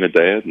enjoy being a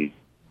dad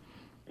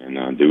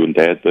and doing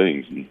dad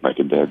things and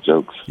making dad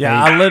jokes.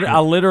 Yeah, I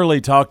literally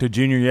talked to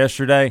Junior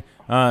yesterday,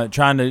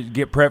 trying to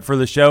get prepped for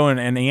the show,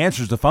 and he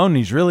answers the phone, and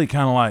he's really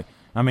kind of like,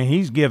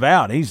 he's give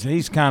out.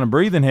 He's kind of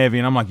breathing heavy,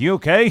 and I'm like, you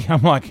okay?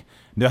 I'm like,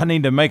 do I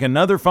need to make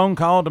another phone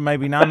call to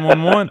maybe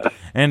 911?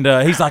 And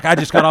he's like, I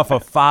just got off a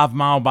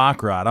 5-mile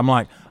bike ride. I'm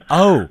like,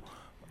 oh,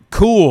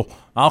 cool.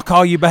 I'll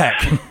call you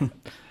back.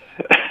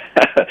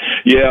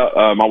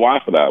 Yeah, my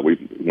wife and I,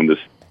 when this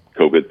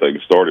COVID thing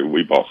started,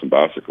 we bought some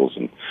bicycles,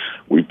 and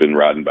we've been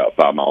riding about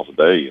 5 miles a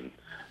day.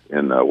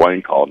 And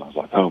Wayne called, and I was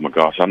like, oh, my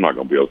gosh, I'm not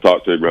going to be able to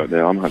talk to him right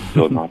now. I'm going to have to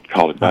tell him not to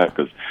call him back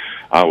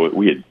because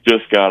we had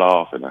just got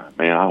off, and,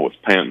 man, I was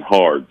panting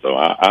hard. So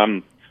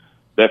I'm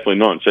definitely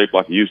not in shape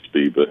like I used to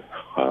be, but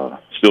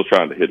still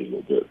trying to hit it a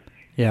little bit.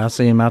 Yeah, I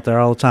see him out there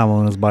all the time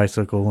on his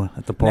bicycle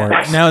at the park.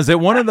 Now, is it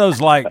one of those,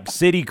 like,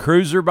 city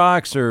cruiser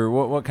bikes, or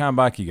what kind of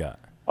bike you got?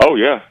 Oh,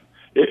 yeah.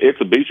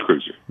 It's a beach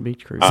cruiser.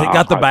 Beach cruiser. Has it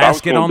got the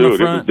basket on the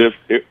front?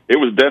 It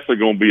was definitely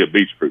going to be a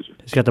beach cruiser.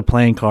 It's got the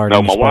playing card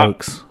on the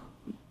spokes.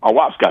 My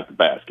wife's got the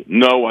basket.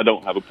 No, I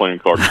don't have a playing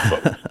card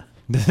on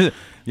the spokes.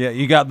 Yeah,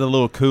 you got the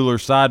little cooler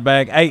side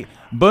bag. Hey,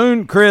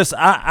 Boone, Chris,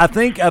 I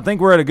think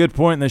we're at a good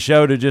point in the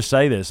show to just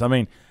say this.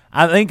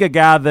 I think a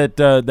guy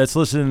that's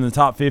listed in the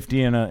top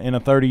 50 in a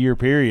 30-year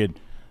period,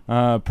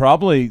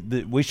 probably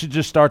we should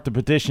just start the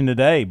petition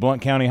today.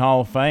 Blount County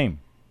Hall of Fame.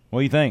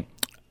 What do you think?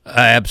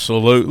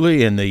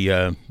 Absolutely, and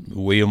the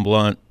William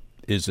Blount,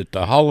 is it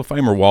the Hall of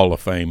Fame or Wall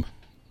of Fame,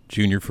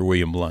 Junior, for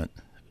William Blount?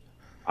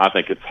 I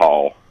think it's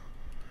Hall.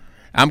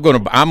 I'm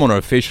gonna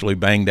officially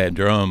bang that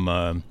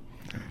drum.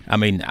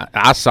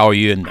 I saw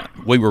you, and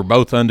we were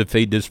both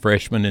undefeated as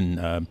freshmen,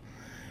 and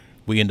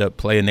we ended up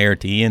playing there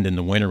at the end, and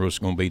the winner was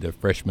going to be the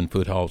freshman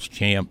Foothalls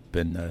champ,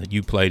 and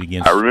you played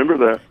against. I remember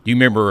that. Do you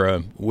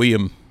remember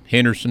William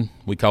Henderson?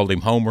 We called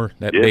him Homer,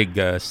 that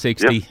big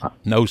 60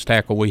 nose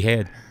tackle we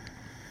had.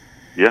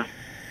 Yeah.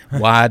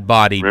 Wide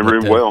body.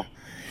 Remember him well.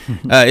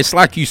 It's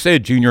like you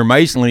said, Junior,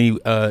 amazingly,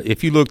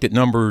 if you looked at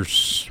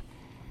numbers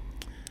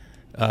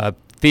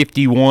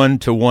 51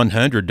 to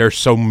 100, there's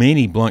so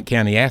many Blount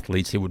County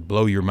athletes, it would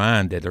blow your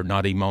mind that they're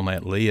not even on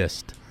that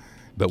list.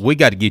 But we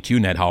got to get you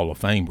in that Hall of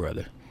Fame,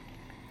 brother.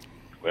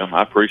 Well,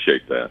 I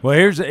appreciate that. Well,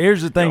 here's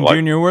the thing,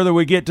 Junior. Whether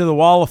we get to the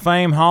Wall of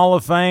Fame, Hall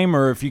of Fame,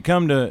 or if you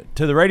come to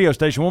the radio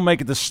station, we'll make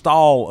it the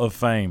Stall of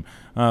Fame.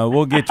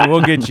 We'll get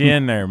you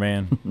in there,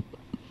 man.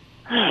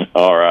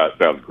 All right,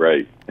 sounds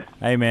great.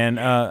 Hey, man,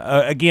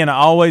 again, I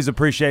always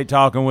appreciate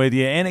talking with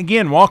you. And,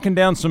 again, walking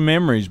down some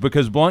memories,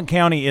 because Blount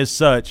County is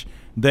such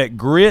that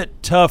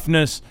grit,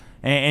 toughness,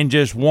 and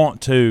just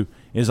want to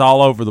is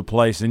all over the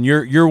place. And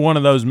you're one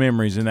of those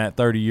memories in that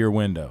 30-year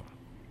window.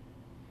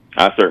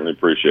 I certainly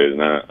appreciate it,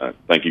 and I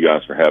thank you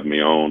guys for having me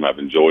on. I've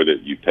enjoyed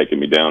it. You've taken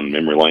me down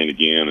memory lane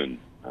again, and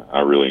I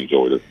really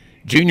enjoyed it.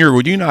 Junior,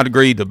 would you not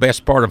agree the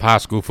best part of high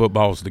school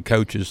football is the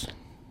coaches'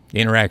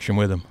 interaction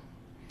with them?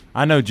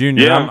 I know,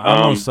 Junior. Yeah,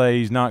 I'm going to say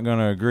he's not going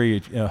to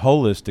agree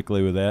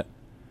holistically with that.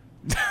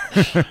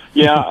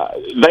 Yeah,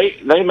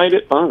 they made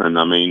it fun.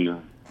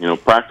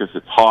 Practice,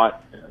 it's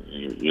hot.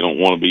 You don't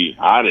want to be –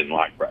 I didn't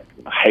like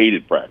practice. I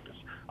hated practice.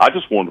 I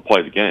just wanted to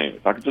play the game.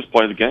 If I could just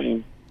play the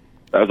game,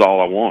 that's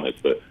all I wanted.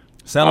 But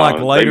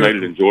they made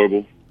it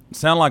enjoyable.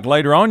 Sound like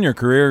later on in your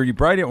career, you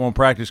probably didn't want to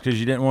practice because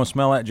you didn't want to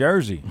smell that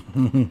jersey.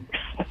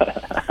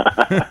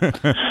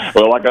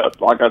 Well, like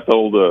I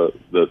told the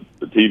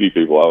TV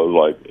people, I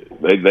was like,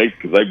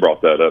 they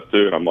brought that up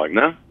too, and I'm like,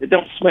 no, it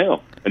don't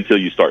smell until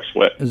you start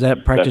sweating. Is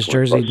that practice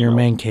jersey in your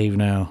man cave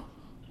now?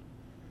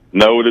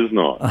 No, it is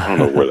not. I don't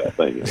know where that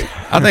thing is.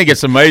 I think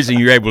it's amazing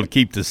you're able to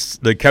keep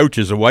the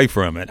coaches away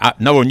from it.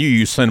 Knowing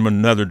you sent them in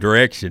another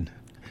direction.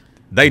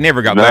 They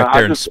never got back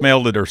there and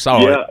smelled it or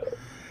saw it.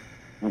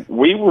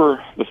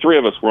 The three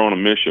of us were on a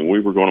mission. We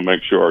were going to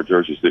make sure our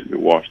jerseys didn't get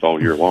washed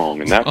all year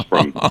long, and that's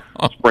from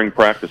spring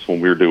practice when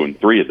we were doing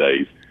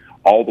 3-a-days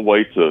all the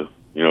way to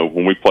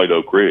when we played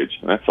Oak Ridge.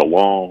 And that's a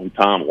long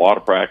time, a lot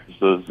of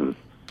practices, and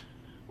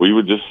we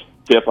would just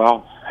tip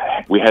off.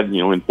 We had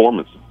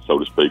informants, so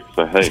to speak,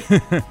 say, hey,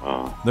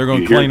 they're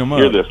going to clean them up.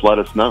 Hear this? Let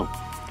us know.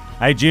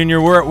 Hey, Junior,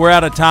 we're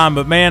out of time,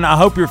 but man, I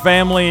hope your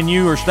family and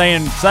you are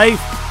staying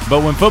safe.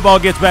 But when football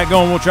gets back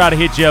going, we'll try to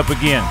hit you up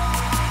again.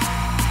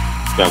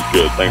 Sounds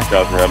good. Thanks,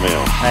 guys, for having me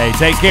on. Hey,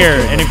 take care.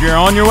 And if you're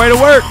on your way to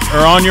work or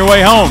on your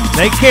way home,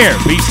 take care.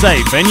 Be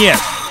safe. And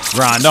yes,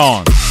 grind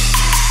on.